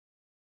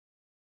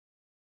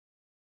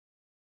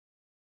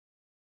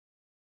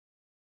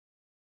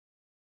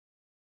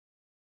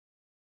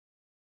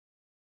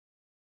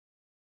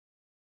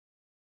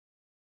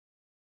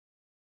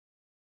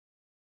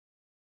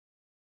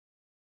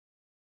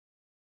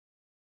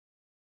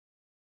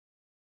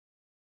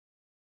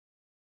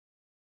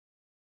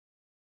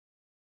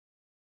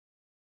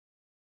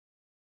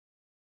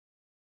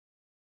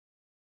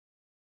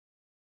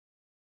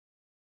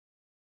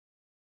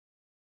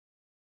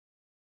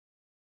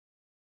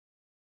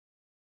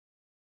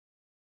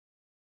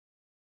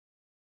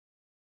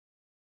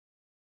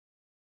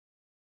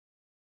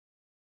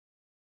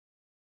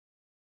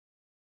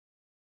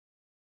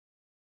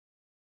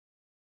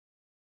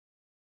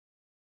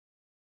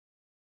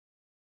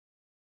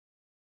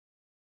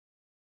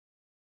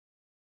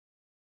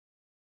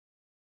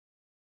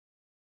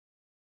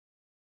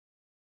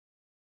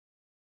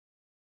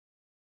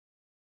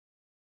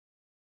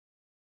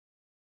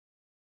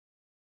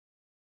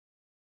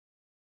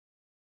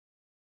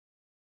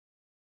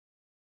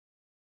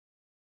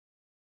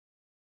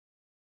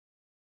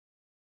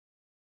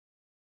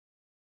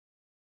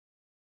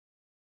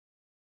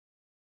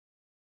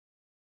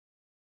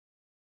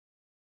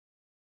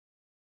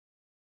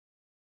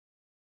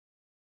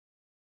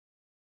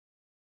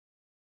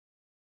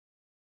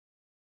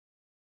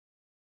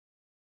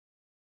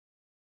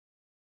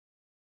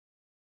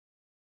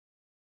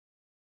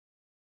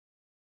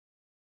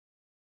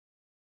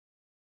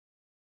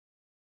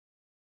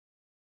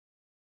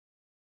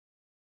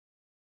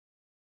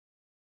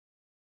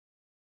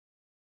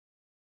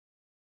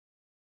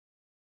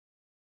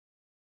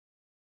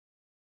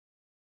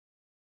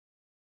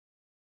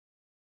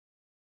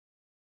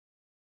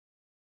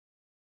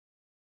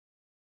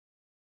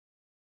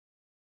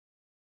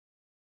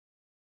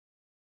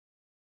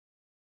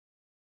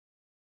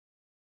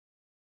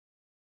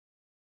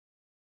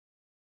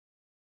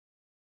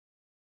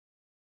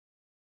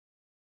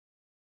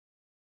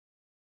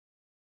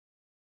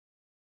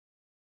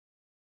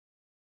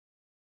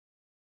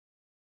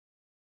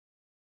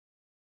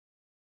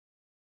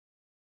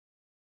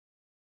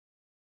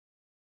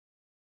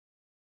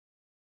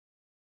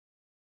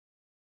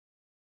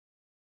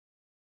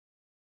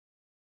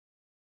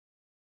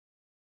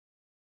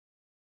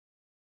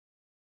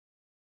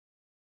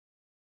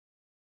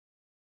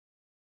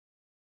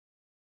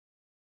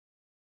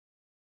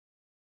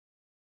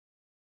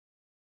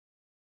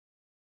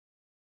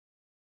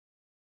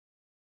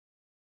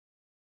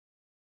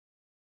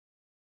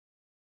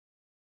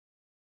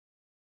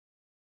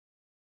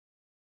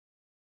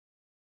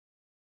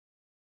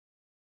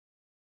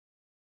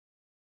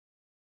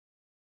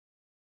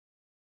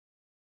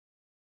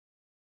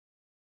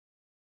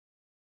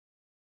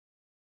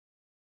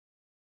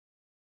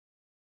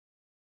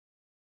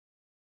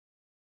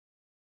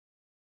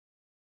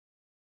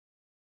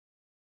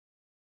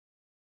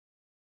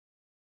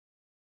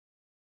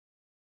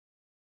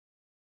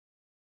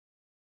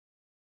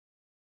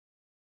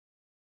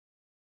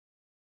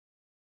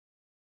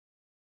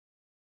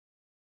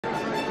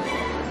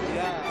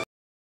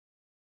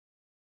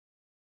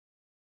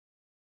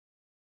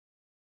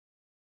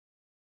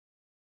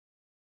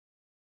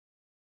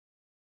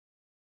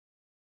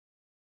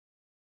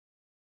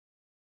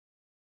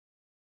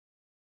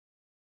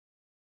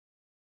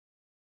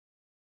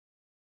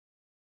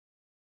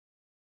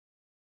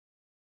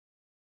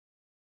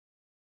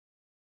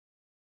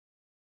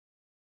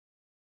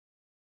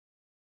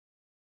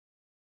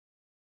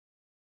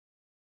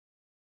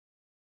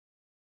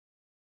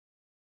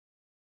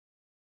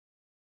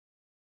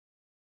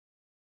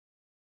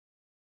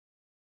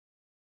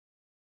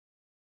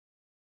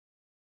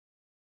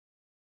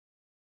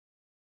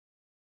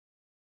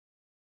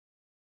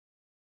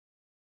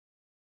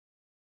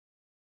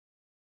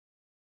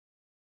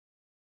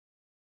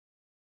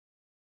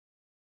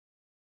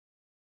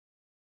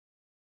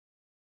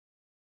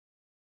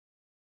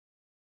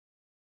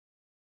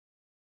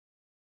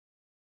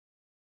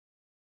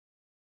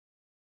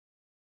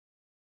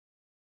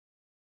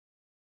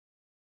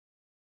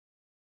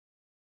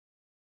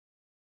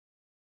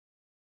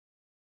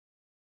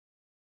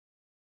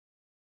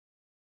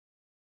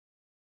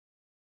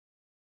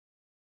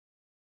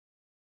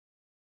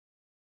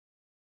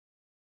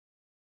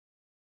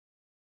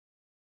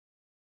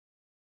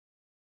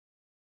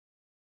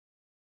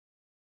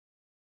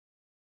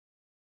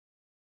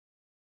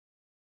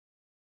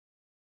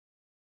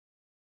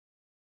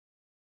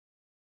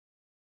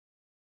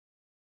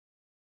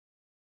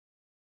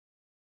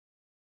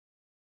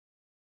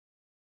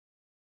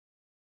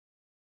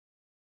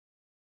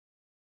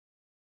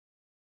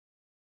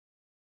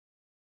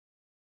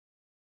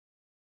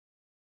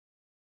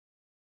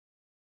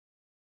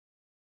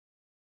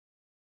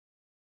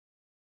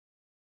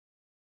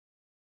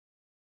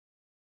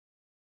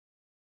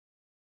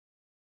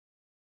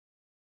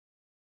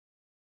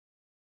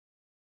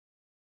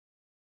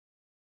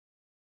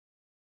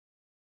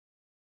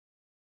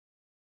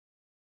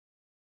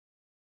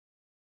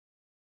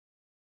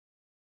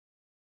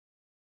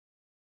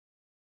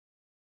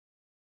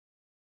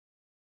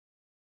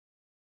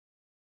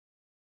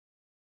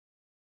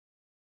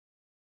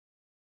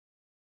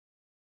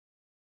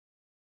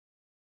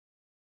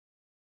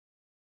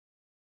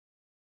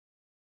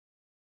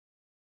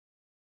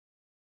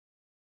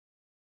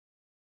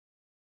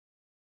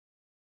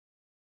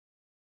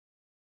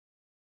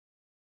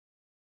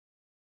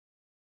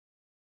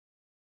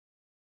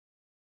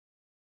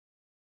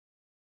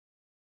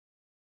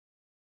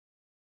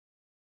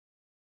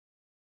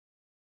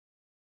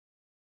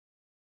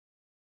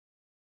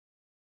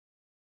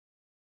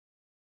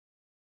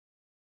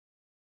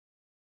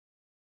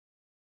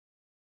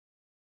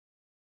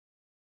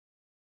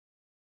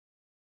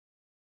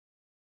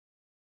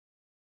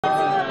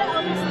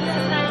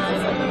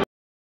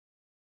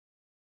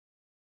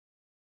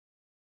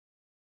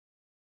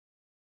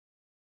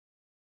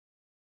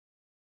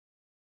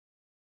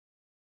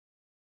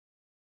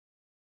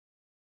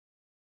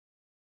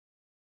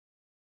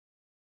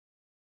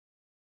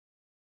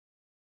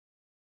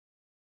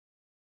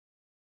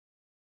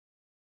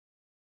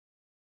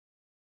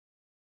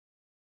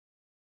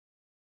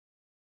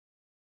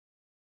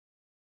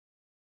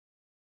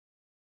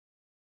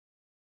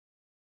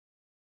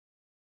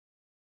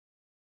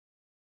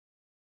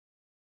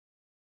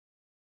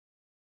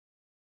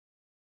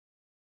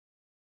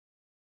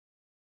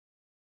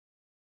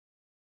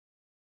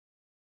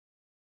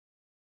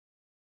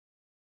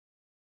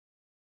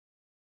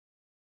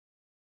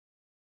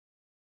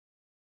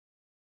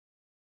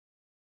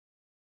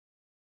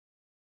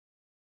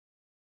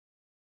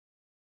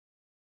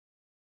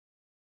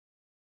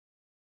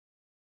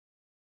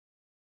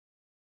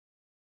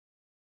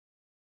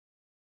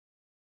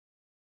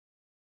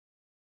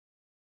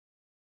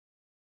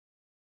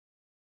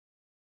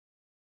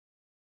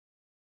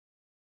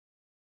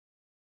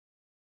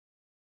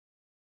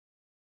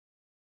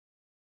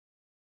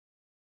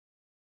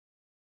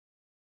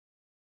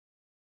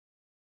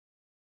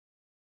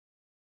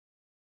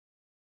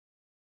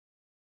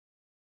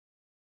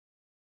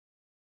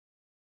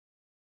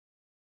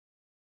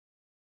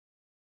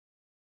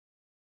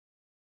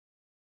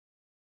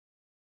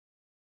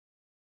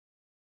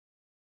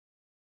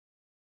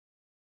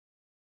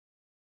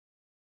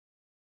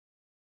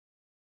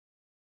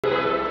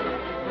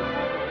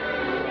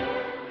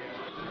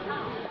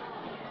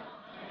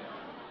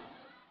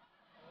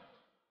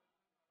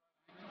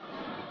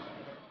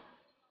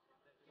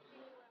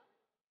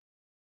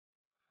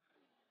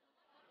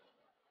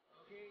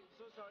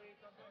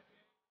sorry.